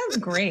 It sounds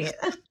great.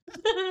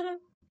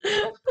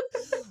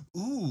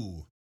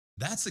 Ooh,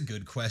 that's a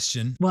good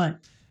question. What?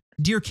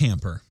 Dear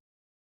Camper,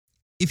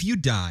 if you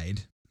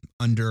died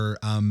under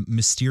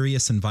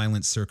mysterious and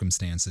violent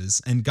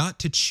circumstances and got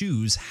to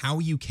choose how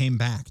you came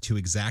back to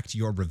exact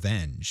your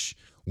revenge,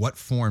 what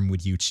form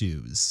would you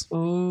choose?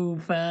 Ooh,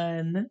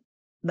 fun.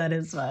 That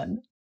is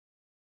fun.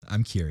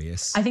 I'm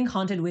curious. I think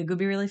haunted wig would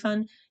be really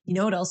fun. You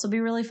know what else would be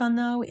really fun,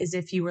 though, is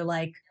if you were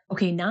like,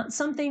 okay, not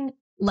something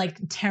like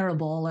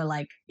terrible or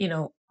like,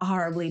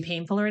 horribly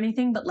painful or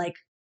anything, but like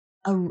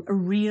a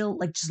real,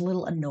 like, just a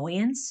little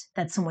annoyance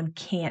that someone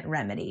can't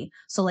remedy.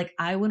 So like,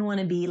 I would want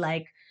to be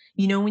like,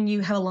 you know, when you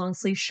have a long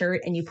sleeve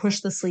shirt and you push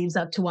the sleeves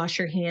up to wash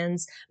your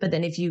hands, but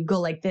then if you go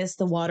like this,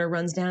 the water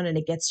runs down and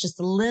it gets just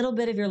a little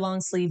bit of your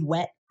long sleeve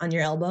wet on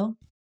your elbow.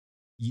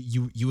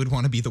 You would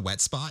want to be the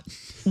wet spot?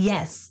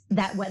 Yes,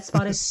 that wet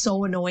spot is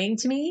so annoying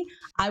to me.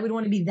 I would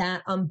want to be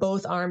that on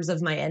both arms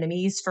of my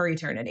enemies for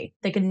eternity.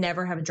 They could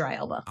never have a dry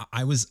elbow.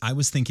 I was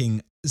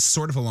thinking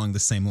sort of along the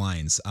same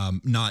lines.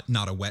 Not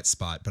a wet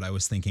spot, but I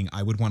was thinking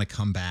I would want to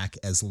come back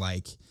as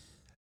like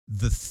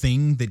the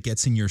thing that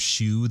gets in your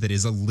shoe that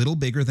is a little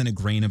bigger than a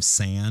grain of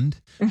sand,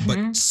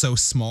 but so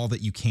small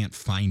that you can't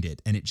find it,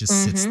 and it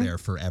just sits there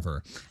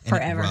forever. And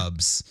it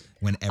rubs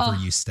whenever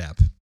you step.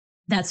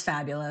 That's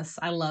fabulous.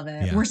 I love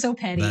it. Yeah. We're so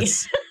petty.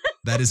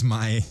 That is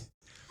my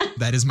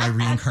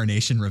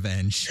reincarnation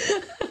revenge.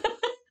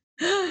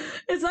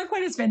 It's not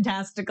quite as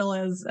fantastical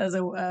as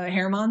a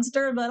hair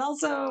monster, but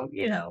also,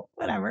 you know,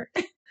 whatever.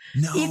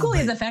 No, equally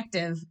as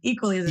effective,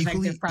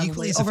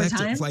 probably over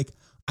time. Like,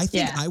 I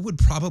think I would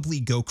probably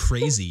go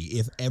crazy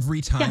if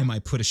every time I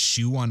put a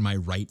shoe on my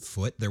right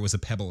foot, there was a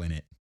pebble in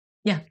it.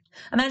 Yeah.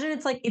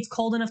 Imagine it's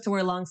cold enough to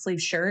wear a long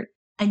sleeve shirt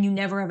and you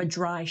never have a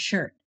dry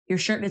shirt. Your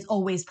shirt is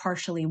always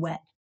partially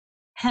wet.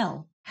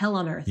 Hell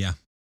on earth. Yeah.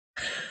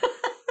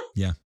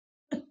 Yeah.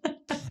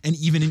 And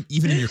even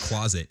in your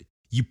closet,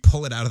 you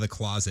pull it out of the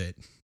closet.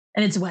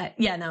 And it's wet.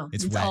 Yeah, no.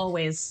 It's wet.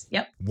 Always.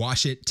 Yep.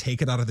 Wash it,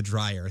 take it out of the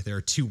dryer. There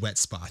are 2 wet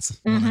spots,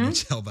 one on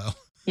each elbow.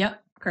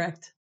 Yep,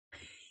 correct.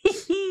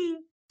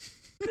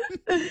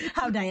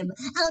 How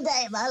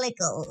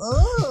diabolical.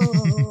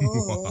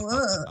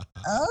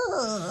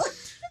 Oh.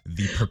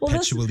 The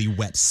perpetually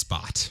wet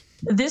spot.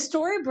 This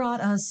story brought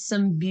us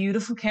some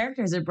beautiful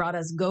characters. It brought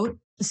us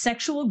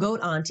sexual goat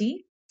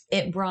auntie.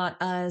 It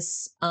brought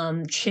us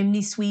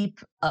chimney sweep,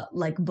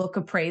 like book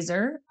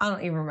appraiser. I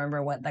don't even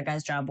remember what that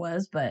guy's job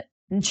was, but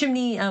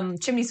chimney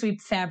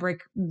sweep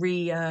fabric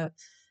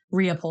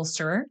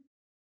reupholsterer.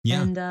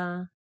 Yeah.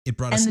 And it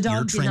brought us the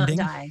dog ear trending. Did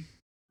not die.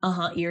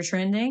 Ear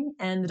trending,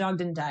 and the dog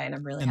didn't die, and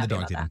I'm really happy about that.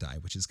 And the dog didn't die,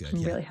 which is good.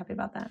 I'm really happy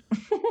about that.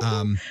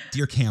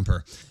 Dear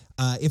camper,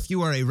 if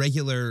you are a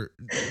regular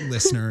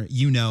listener,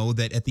 you know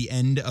that at the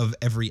end of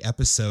every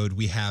episode,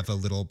 we have a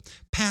little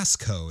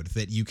passcode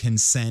that you can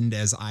send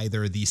as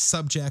either the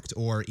subject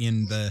or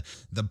in the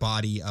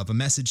body of a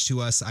message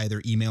to us,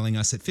 either emailing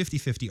us at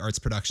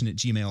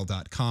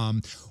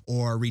 5050artsproduction@gmail.com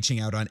or reaching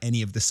out on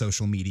any of the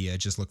social media.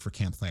 Just look for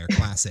Campfire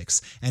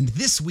Classics. And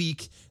this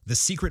week, the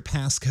secret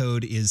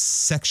passcode is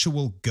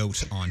sexual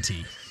goat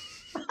auntie.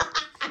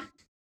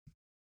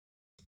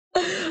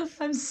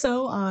 I'm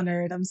so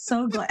honored. I'm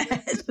so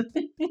glad.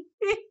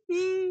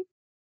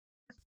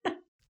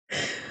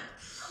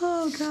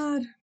 Oh,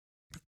 God.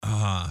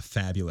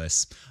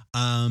 Fabulous.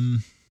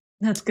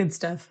 That's good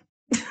stuff.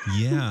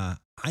 Yeah,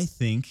 I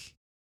think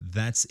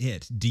that's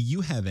it. Do you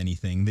have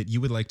anything that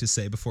you would like to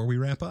say before we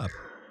wrap up?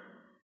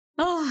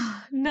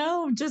 Oh,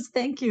 no, just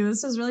thank you.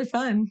 This was really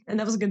fun. And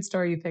that was a good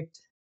story you picked.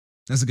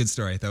 That's a good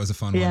story. That was a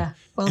fun one.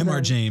 Well M.R.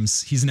 done.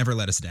 James, he's never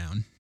let us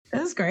down.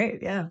 That was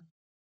great. Yeah.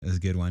 That was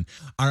a good one.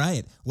 All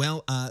right.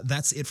 Well,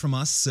 that's it from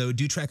us. So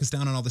do track us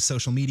down on all the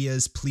social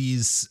medias.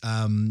 Please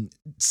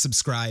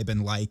subscribe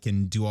and like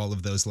and do all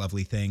of those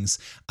lovely things.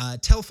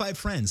 Tell 5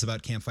 friends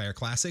about Campfire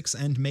Classics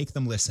and make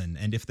them listen.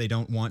 And if they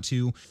don't want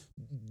to,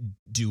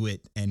 do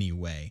it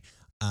anyway.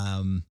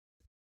 And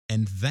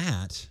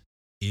that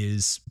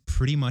is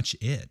pretty much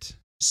it.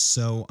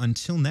 So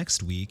until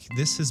next week,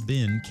 this has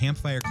been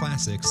Campfire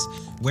Classics,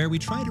 where we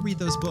try to read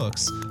those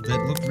books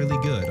that look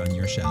really good on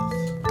your shelf.